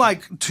pink. I'm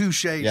like 2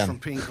 shades from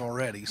pink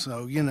already,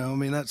 so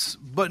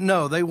but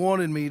no, they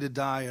wanted me to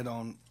dye it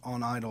on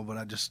Idol, but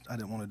I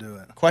didn't want to do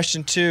it.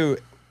 Question 2: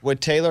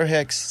 would Taylor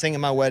Hicks sing at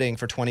my wedding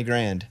for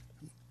 $20,000?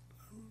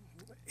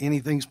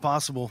 Anything's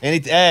possible. Hey,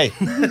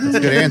 that's a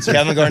good answer.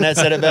 Kevin Garnett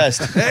said it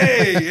best.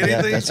 Hey,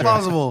 anything's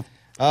possible.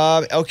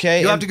 Right.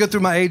 Okay. You'll have to go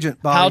through my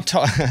agent, Bobby.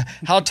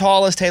 How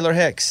tall is Taylor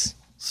Hicks?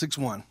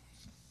 6'1".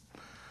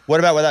 What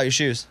about without your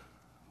shoes?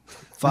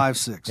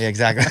 5'6". Yeah,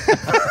 exactly.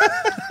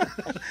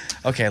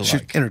 Okay,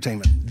 look.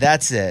 Entertainment.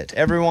 That's it.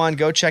 Everyone,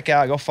 go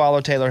follow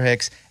Taylor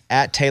Hicks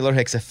at Taylor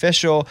Hicks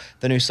Official.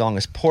 The new song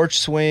is Porch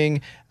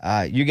Swing.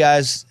 You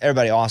guys,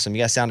 everybody awesome.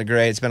 You guys sounded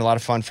great. It's been a lot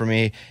of fun for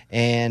me.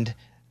 And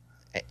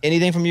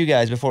anything from you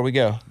guys before we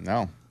go?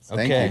 No.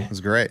 Thank Okay. you. It was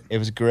great. It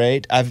was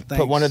great. I've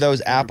put one of those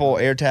Apple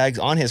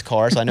AirTags on his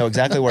car, so I know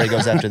exactly where he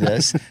goes after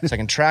this, so I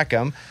can track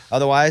him.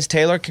 Otherwise,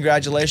 Taylor,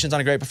 congratulations on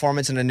a great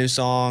performance and a new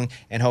song,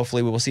 and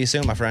hopefully we will see you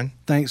soon, my friend.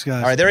 Thanks,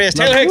 guys. All right, there he is.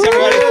 Taylor Hicks,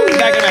 everybody.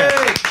 Back in a minute.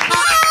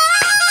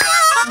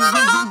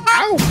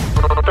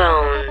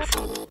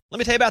 Let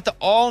me tell you about the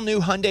all-new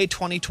Hyundai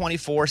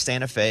 2024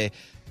 Santa Fe.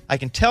 I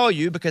can tell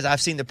you because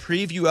I've seen the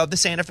preview of the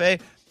Santa Fe.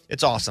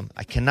 It's awesome.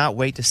 I cannot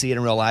wait to see it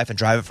in real life and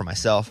drive it for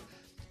myself.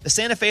 The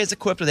Santa Fe is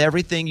equipped with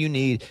everything you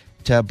need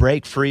to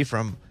break free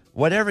from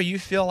whatever you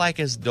feel like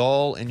is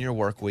dull in your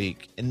work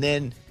week. And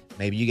then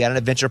maybe you got an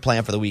adventure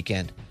plan for the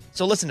weekend.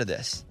 So listen to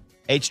this.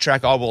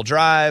 H-Track all-wheel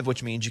drive,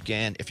 which means you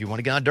can, if you want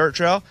to get on a dirt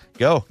trail,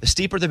 go. The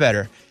steeper, the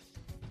better.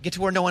 Get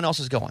to where no one else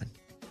is going.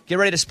 Get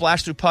ready to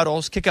splash through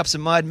puddles, kick up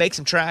some mud, make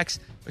some tracks,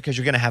 because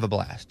you're going to have a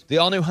blast. The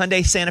all-new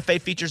Hyundai Santa Fe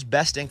features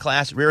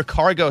best-in-class rear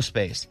cargo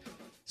space.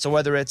 So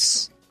whether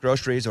it's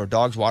groceries or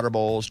dogs' water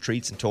bowls,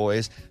 treats, and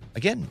toys,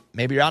 again,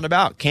 maybe you're out and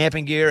about,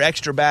 camping gear,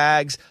 extra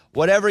bags,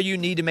 whatever you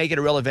need to make it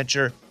a real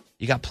adventure,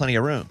 you got plenty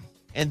of room.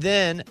 And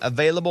then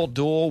available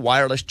dual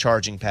wireless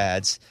charging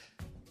pads.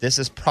 This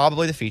is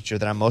probably the feature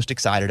that I'm most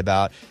excited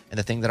about and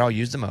the thing that I'll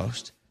use the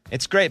most.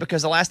 It's great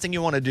because the last thing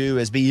you want to do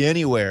is be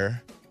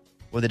anywhere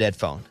with a dead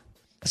phone,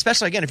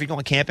 especially, again, if you're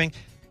going camping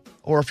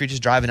or if you're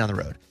just driving down the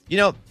road. You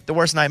know, the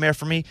worst nightmare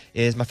for me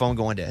is my phone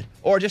going dead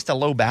or just a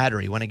low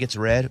battery. When it gets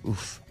red,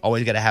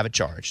 always got to have it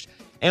charged.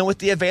 And with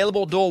the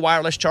available dual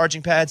wireless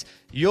charging pads,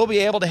 you'll be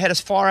able to head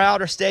as far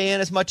out or stay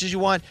in as much as you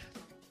want.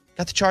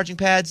 Got the charging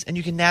pads, and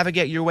you can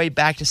navigate your way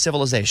back to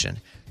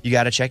civilization. You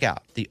got to check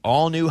out the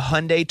all-new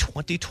Hyundai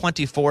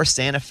 2024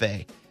 Santa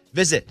Fe.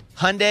 Visit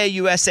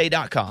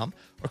HyundaiUSA.com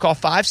or call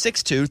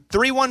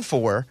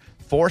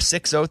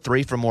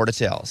 562-314-4603 for more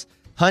details.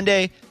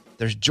 Hyundai,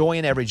 there's joy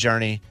in every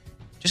journey.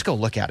 Just go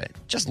look at it.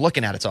 Just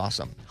looking at it's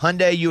awesome.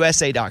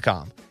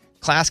 HyundaiUSA.com.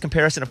 Class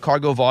comparison of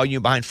cargo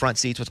volume behind front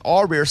seats with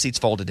all rear seats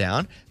folded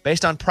down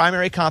based on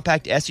primary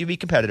compact SUV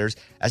competitors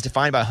as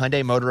defined by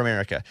Hyundai Motor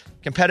America.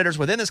 Competitors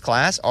within this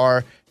class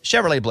are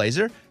Chevrolet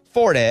Blazer,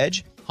 Ford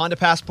Edge, Honda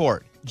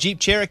Passport, Jeep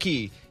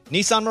Cherokee,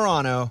 Nissan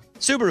Murano,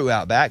 Subaru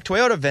Outback,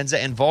 Toyota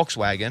Venza, and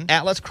Volkswagen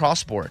Atlas Cross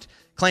Sport.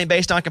 Claim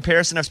based on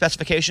comparison of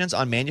specifications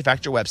on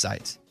manufacturer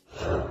websites.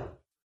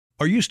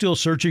 Are you still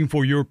searching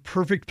for your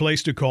perfect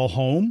place to call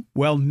home?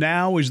 Well,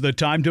 now is the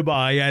time to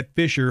buy at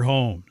Fisher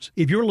Homes.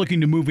 If you're looking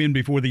to move in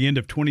before the end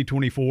of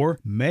 2024,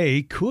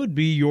 May could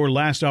be your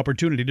last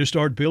opportunity to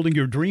start building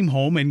your dream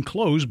home and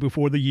close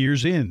before the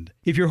year's end.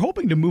 If you're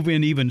hoping to move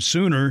in even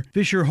sooner,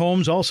 Fisher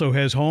Homes also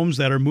has homes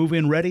that are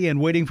move-in ready and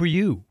waiting for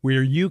you,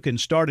 where you can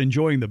start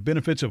enjoying the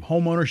benefits of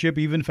homeownership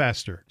even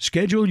faster.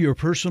 Schedule your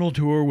personal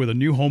tour with a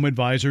new home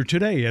advisor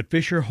today at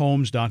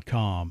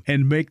FisherHomes.com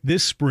and make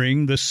this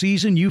spring the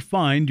season you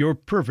find your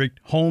perfect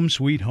home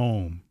sweet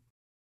home.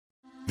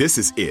 This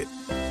is it.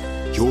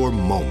 Your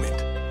moment.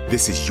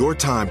 This is your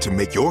time to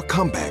make your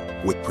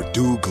comeback with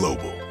Purdue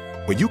Global.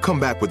 When you come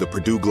back with a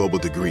Purdue Global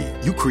degree,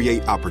 you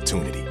create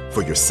opportunity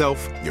for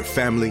yourself, your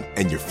family,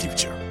 and your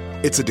future.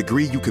 It's a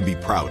degree you can be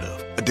proud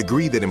of, a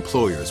degree that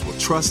employers will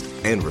trust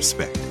and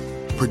respect.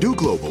 Purdue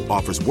Global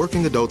offers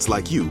working adults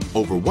like you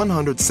over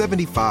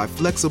 175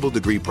 flexible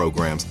degree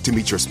programs to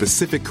meet your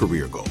specific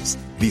career goals.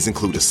 These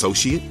include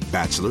associate,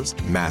 bachelor's,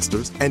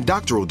 master's, and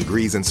doctoral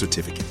degrees and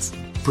certificates.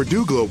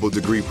 Purdue Global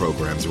degree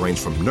programs range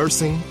from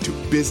nursing to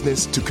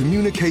business to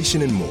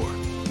communication and more.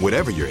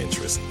 Whatever your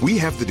interest, we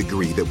have the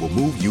degree that will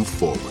move you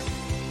forward.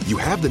 You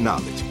have the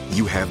knowledge,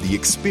 you have the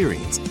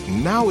experience.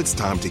 Now it's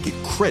time to get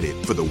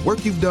credit for the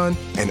work you've done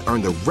and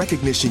earn the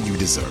recognition you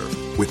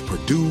deserve with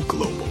Purdue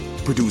Global,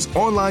 Purdue's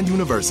online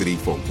university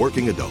for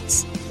working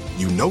adults.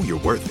 You know you're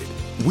worth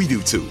it. We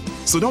do too.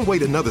 So don't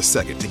wait another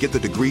second to get the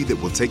degree that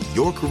will take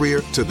your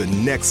career to the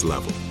next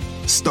level.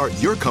 Start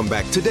your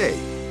comeback today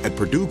at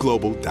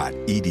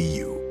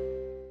purdueglobal.edu.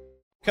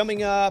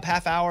 Coming up,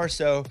 half hour or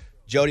so,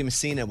 Jody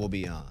Messina will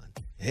be on.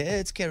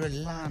 It's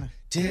Carolina,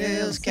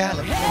 Tales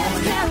California.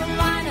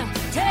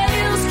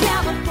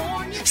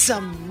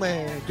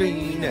 Somewhere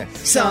greener,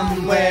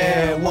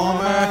 somewhere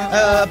warmer,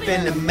 up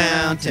in the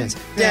mountains,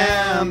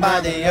 down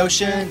by the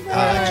ocean.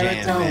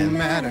 It don't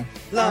matter.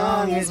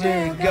 Long as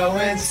we're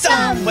going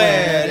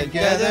somewhere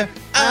together.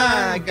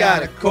 I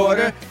got a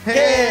quarter.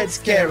 Heads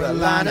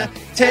Carolina,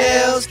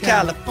 tails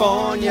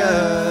California.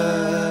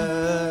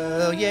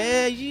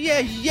 Yeah, yeah,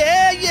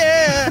 yeah,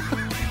 yeah.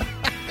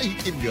 You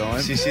keep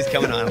going. She's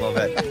coming on a little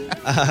bit.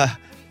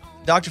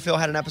 Dr. Phil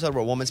had an episode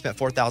where a woman spent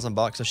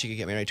 $4,000 so she could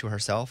get married to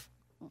herself.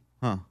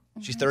 Huh.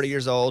 She's 30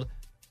 years old.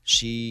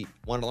 She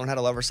wanted to learn how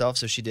to love herself,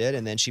 so she did.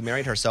 And then she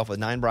married herself with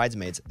 9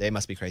 bridesmaids. They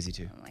must be crazy,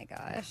 too. Oh, my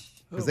gosh.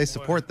 Because they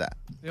support that.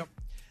 Yep.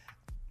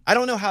 I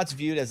don't know how it's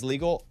viewed as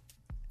legal.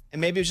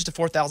 And maybe it was just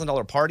a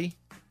 $4,000 party.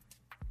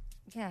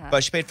 Yeah.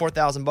 But she paid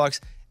 $4,000.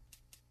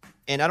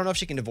 And I don't know if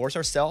she can divorce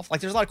herself. Like,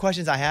 there's a lot of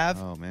questions I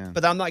have. Oh, man.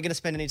 But I'm not going to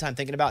spend any time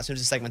thinking about as soon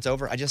as the segment's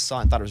over. I just saw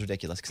it and thought it was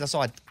ridiculous because I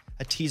saw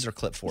a teaser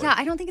clip for Yeah, it.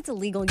 I don't think it's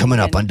illegal. Coming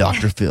up on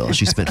Dr. Phil,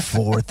 she spent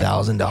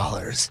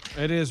 $4,000.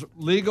 It is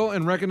legal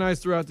and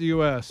recognized throughout the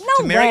U.S. No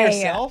To marry way.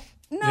 yourself?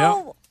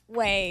 No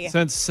way.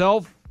 Since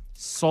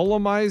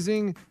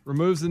self-solemnizing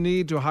removes the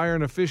need to hire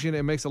an officiant,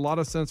 it makes a lot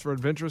of sense for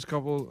adventurous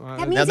couples. That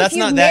means Now, that's if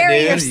you not that,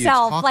 marry dude. What are you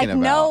yourself, talking like about?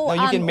 no,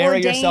 No, you can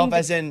marry yourself ordained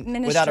as in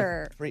minister. without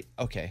a free.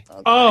 Okay.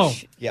 Oh,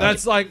 Yeah,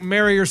 that's like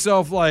marry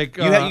yourself like...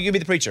 You can be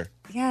the preacher.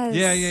 Yes.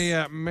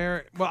 Yeah.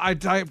 Marry... Well, I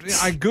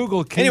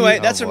Googled... can Anyway,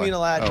 you- that's Oh, from boy.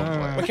 Unilad. Oh,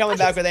 boy. We're coming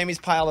back with Amy's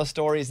pile of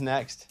stories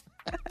next.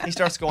 He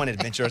starts going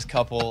adventurous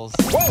couples.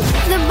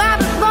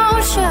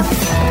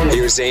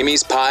 Here's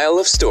Amy's pile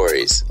of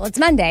stories. Well, it's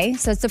Monday,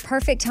 so it's the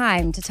perfect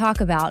time to talk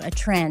about a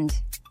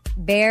trend.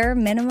 Bare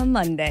Minimum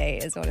Monday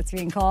is what it's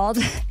being called.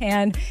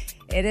 And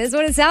it is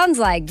what it sounds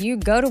like. You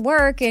go to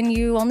work and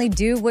you only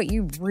do what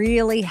you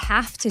really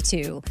have to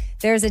do.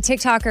 There's a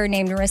TikToker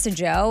named Marissa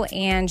Joe,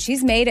 and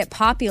she's made it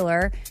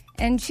popular.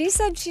 And she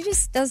said she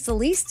just does the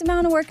least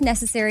amount of work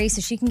necessary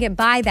so she can get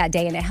by that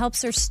day. And it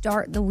helps her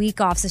start the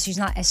week off so she's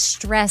not as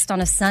stressed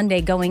on a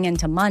Sunday going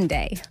into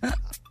Monday.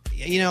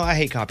 You know, I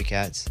hate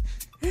copycats.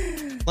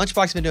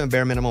 Lunchbox been doing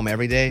bare minimum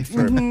every day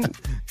for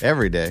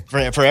Every day.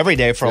 for every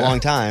day for a long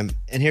time,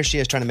 and here she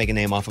is trying to make a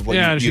name off of what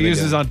Yeah, and she you've been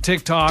uses doing. on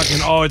TikTok,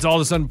 and it's all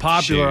of a sudden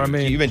popular. Shoot, I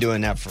mean, you've been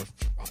doing that for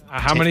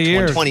how many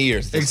years? 20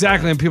 years. at this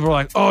Exactly, and people are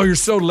like, "Oh, you're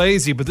so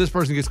lazy," but this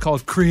person gets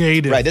called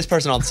creative. point. Right, this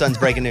person all of a sudden's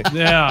breaking it.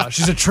 Yeah,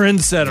 she's a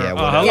trendsetter. Yeah,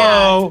 whatever.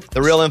 Hello.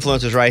 The real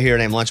influencer's right here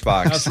named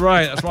Lunchbox. That's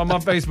right. That's why I'm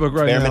on Facebook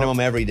right Bare now. minimum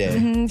every day.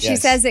 She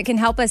Yes. says it can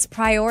help us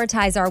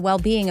prioritize our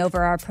well-being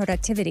over our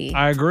productivity.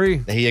 I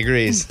agree. He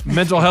agrees.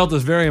 Mental health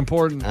is very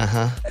important.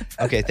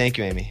 Okay, thank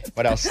you, Amy.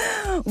 What else?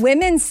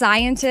 Women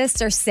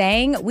scientists are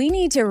saying we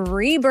need to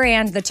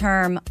rebrand the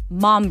term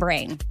mom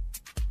brain.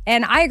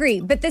 And I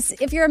agree. But this,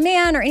 if you're a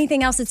man or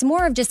anything else, it's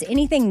more of just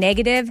anything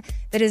negative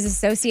that is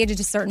associated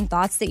to certain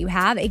thoughts that you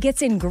have. It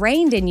gets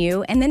ingrained in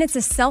you, and then it's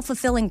a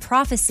self-fulfilling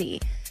prophecy.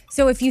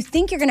 So if you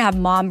think you're going to have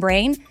mom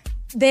brain,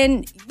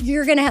 then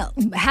you're going to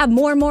have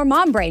more and more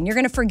mom brain. You're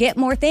going to forget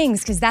more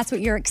things because that's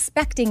what you're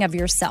expecting of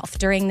yourself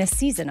during this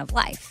season of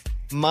life.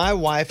 My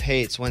wife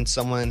hates when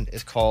someone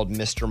is called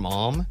Mr.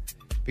 Mom.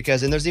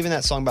 Because, and there's even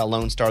that song about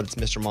Lone Star that's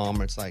Mr. Mom,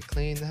 where it's like,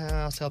 clean the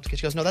house, help the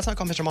kids. She goes, no, that's not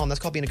called Mr. Mom. That's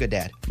called being a good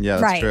dad. Yeah,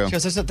 that's Right. true. She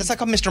goes, that's not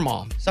called Mr.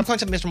 Mom. Stop calling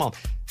something Mr. Mom.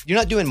 You're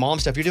not doing mom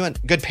stuff. You're doing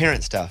good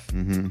parent stuff.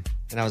 Mm-hmm.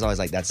 And I was always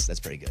like, that's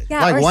pretty good.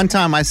 Yeah, Like or- one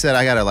time I said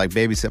I gotta like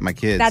babysit my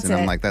kids, That's and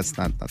I'm it. like, that's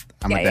not.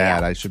 I'm Yeah, a yeah, dad.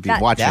 yeah. I should be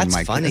That- watching That's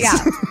my funny.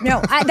 kids. Yeah,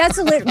 no, that's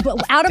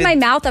out of my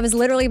mouth. I was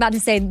literally about to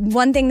say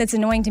one thing that's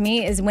annoying to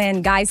me is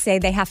when guys say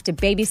they have to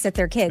babysit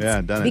their kids. Yeah,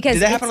 done it. Because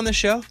Did that happen on the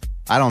show?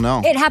 I don't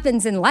know. it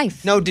happens in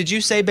life. No, did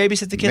you say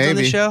babysit the kids on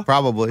the Maybe, show?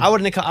 probably. I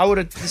would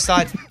have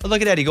decided, oh,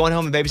 look at Eddie going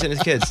home and babysitting his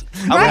kids.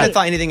 I wouldn't have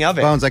thought anything of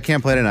it. Bones, I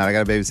can't play tonight. I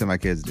gotta babysit my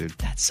kids, dude.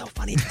 That's so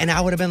funny. And I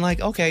would have been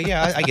like, okay,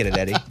 yeah, I get it,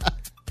 Eddie.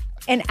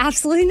 And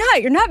absolutely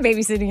not. You're not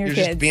babysitting your You're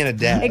kids. just being a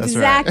dad. That's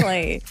right.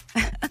 Exactly.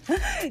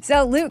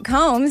 So Luke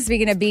Combs,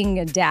 speaking of being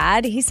a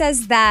dad, he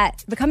says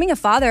that becoming a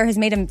father has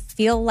made him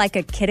feel like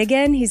a kid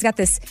again. He's got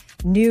this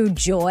new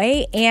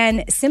joy,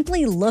 and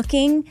simply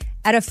looking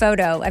at a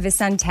photo of his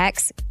son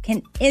Tex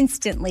can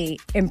instantly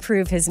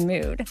improve his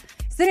mood.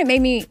 So then it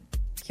made me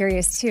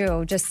curious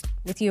too, just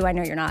with you, I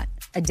know you're not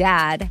a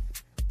dad,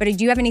 But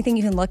do you have anything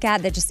you can look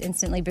at that just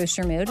instantly boosts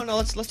your mood? Oh, no,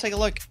 let's take a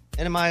look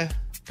into my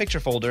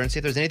picture folder and see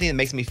if there's anything that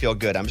makes me feel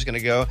good. I'm just going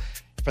to go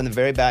from the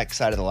very back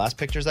side of the last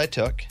pictures I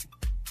took.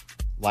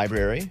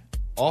 Library,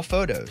 all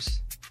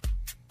photos.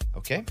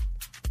 Okay.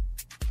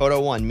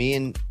 Photo 1, me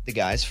and the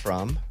guys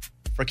from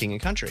For King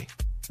and Country.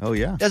 Oh,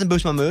 yeah. Doesn't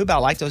boost my mood, but I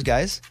like those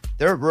guys.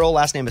 Their real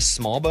last name is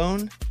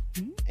Smallbone,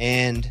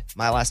 and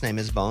my last name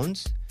is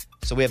Bones.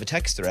 So we have a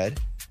text thread.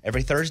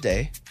 Every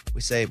Thursday,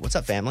 we say, "What's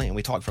up, family?" And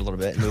we talk for a little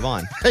bit and move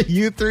on.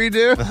 You three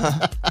do?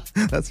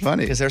 That's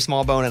funny. Because they're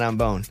Smallbone and I'm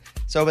Bone.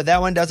 So, but that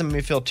one doesn't make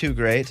me feel too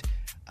great.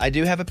 I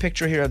do have a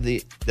picture here of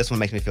this one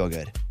makes me feel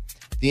good.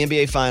 The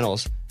NBA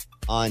Finals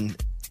on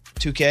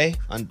 2K,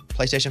 on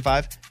PlayStation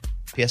 5,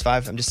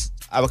 PS5.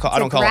 I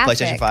don't call it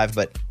PlayStation 5,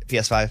 but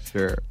PS5.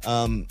 Sure.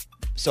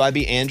 So I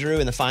beat Andrew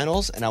in the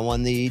finals, and I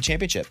won the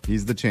championship.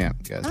 He's the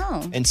champ, guys.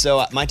 Oh. And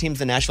so my team's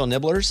the Nashville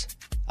Nibblers.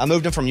 I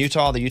moved him from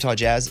Utah, the Utah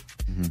Jazz,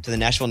 to the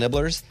Nashville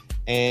Nibblers,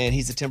 and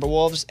he's the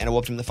Timberwolves, and I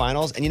whooped him in the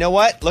finals. And you know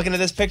what? Looking at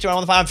this picture,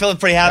 I'm feeling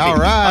pretty happy. All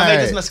right. I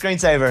made this my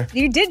screensaver.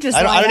 You did just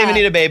I don't even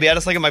need a baby. I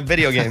just look at my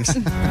video games.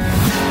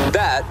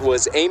 That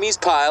was Amy's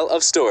pile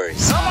of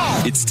stories.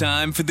 It's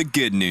time for the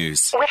good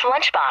news. With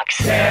Lunchbox.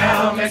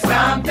 Tell me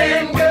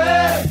something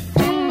good.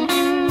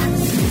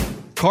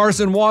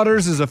 Carson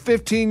Waters is a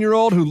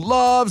 15-year-old who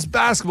loves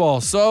basketball.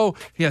 So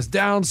he has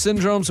Down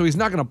syndrome, so he's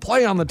not going to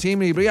play on the team.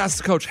 But he asks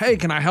the coach, hey,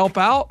 can I help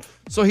out?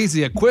 So he's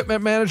the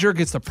equipment manager,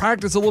 gets to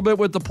practice a little bit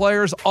with the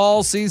players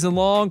all season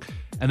long.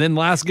 And then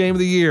last game of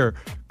the year,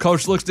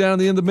 coach looks down at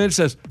the end of the bench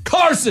and says,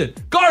 Carson,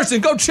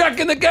 go check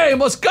in the game.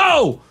 Let's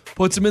go.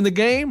 Puts him in the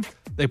game.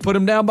 They put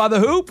him down by the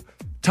hoop.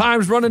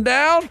 Time's running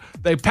down.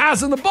 They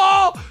pass him the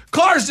ball.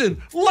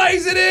 Carson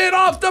lays it in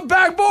off the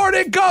backboard.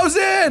 It goes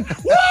in.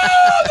 Woo!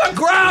 The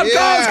crowd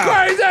goes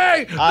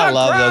crazy. I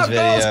love those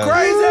videos. Goes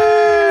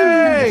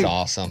crazy. It's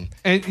awesome.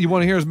 And you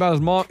want to hear about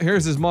his mom?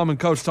 Here's his mom and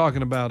coach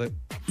talking about it.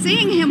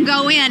 Seeing him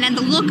go in and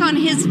the look on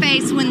his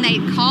face when they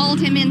called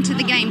him into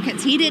the game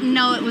because he didn't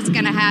know it was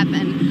going to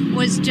happen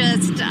was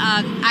just,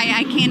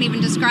 I can't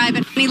even describe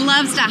it. He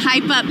loves to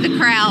hype up the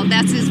crowd.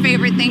 That's his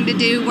favorite thing to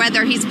do,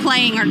 whether he's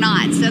playing or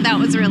not. So that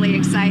was really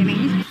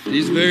exciting.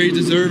 He's very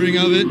deserving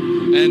of it,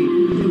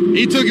 and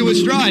he took it with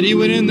stride. He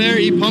went in there,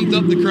 he pumped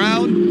up the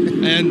crowd,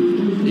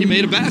 and he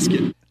made a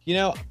basket. You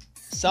know,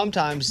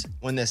 sometimes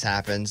when this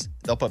happens,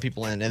 they'll put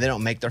people in and they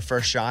don't make their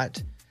first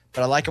shot.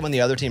 But I like it when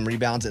the other team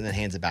rebounds it and then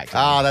hands it back to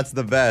them. Oh, that's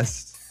the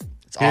best.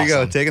 It's Here awesome. you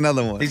go. Take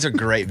another one. These are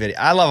great videos.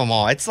 I love them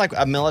all. It's like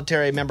a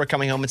military member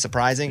coming home and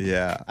surprising.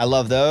 Yeah. I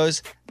love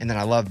those. And then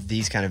I love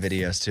these kind of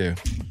videos too.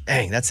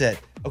 Dang, that's it.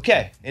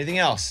 Okay. Anything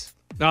else?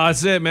 No,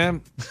 that's it,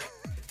 man.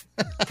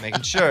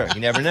 Making sure.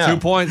 You never know. 2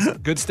 points.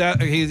 Good stat.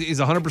 He's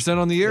 100%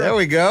 on the year. There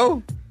we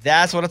go.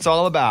 That's what it's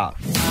all about.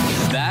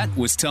 That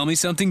was Tell Me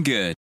Something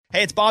Good.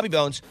 Hey, it's Bobby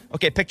Bones.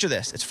 Okay, picture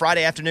this. It's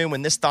Friday afternoon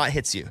when this thought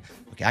hits you.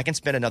 Okay, I can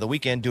spend another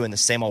weekend doing the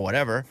same old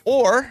whatever,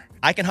 or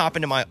I can hop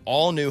into my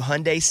all-new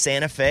Hyundai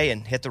Santa Fe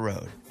and hit the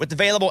road. With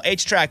available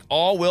H-Track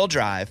all-wheel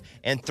drive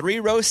and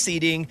 3-row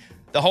seating,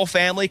 the whole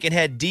family can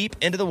head deep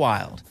into the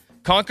wild.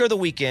 Conquer the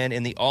weekend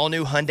in the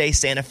all-new Hyundai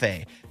Santa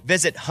Fe.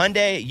 Visit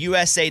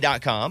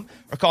HyundaiUSA.com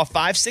or call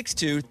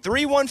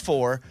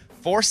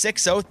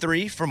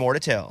 562-314-4603 for more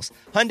details.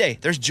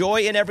 Hyundai, there's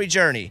joy in every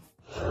journey.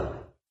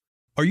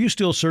 Are you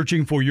still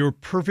searching for your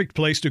perfect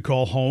place to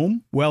call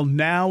home? Well,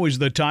 now is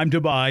the time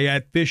to buy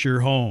at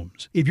Fisher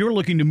Homes. If you're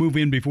looking to move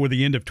in before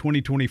the end of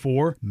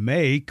 2024,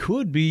 May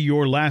could be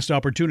your last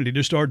opportunity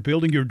to start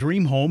building your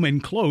dream home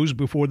and close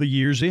before the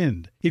year's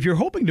end. If you're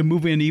hoping to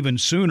move in even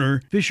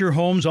sooner, Fisher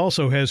Homes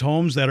also has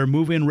homes that are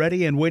move-in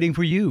ready and waiting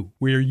for you,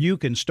 where you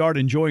can start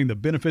enjoying the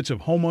benefits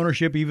of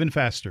homeownership even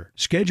faster.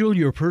 Schedule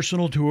your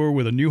personal tour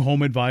with a new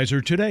home advisor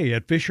today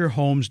at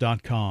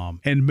FisherHomes.com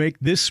and make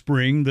this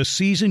spring the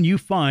season you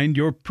find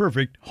your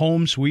perfect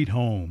home sweet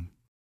home.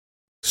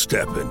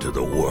 Step into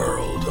the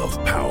world of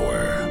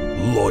power,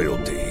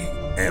 loyalty,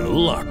 and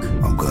luck.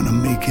 I'm gonna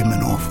make him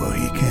an offer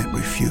he can't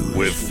refuse.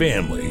 With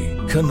family,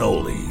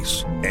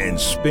 cannolis, and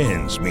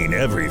spins mean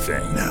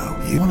everything.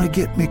 Now, you wanna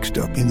get mixed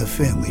up in the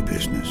family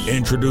business.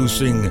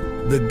 Introducing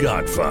The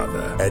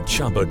Godfather at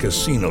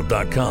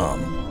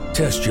ChumbaCasino.com.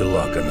 Test your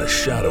luck in the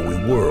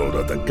shadowy world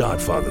of The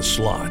Godfather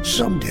slot.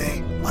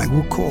 Someday, I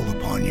will call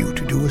upon you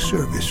to do a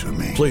service for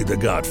me. Play The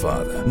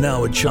Godfather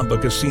now at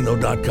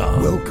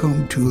ChumbaCasino.com.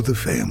 Welcome to the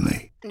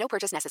family. No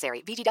purchase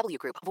necessary. VGW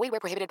Group. Void where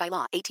prohibited by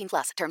law.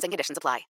 18+. Terms and conditions apply.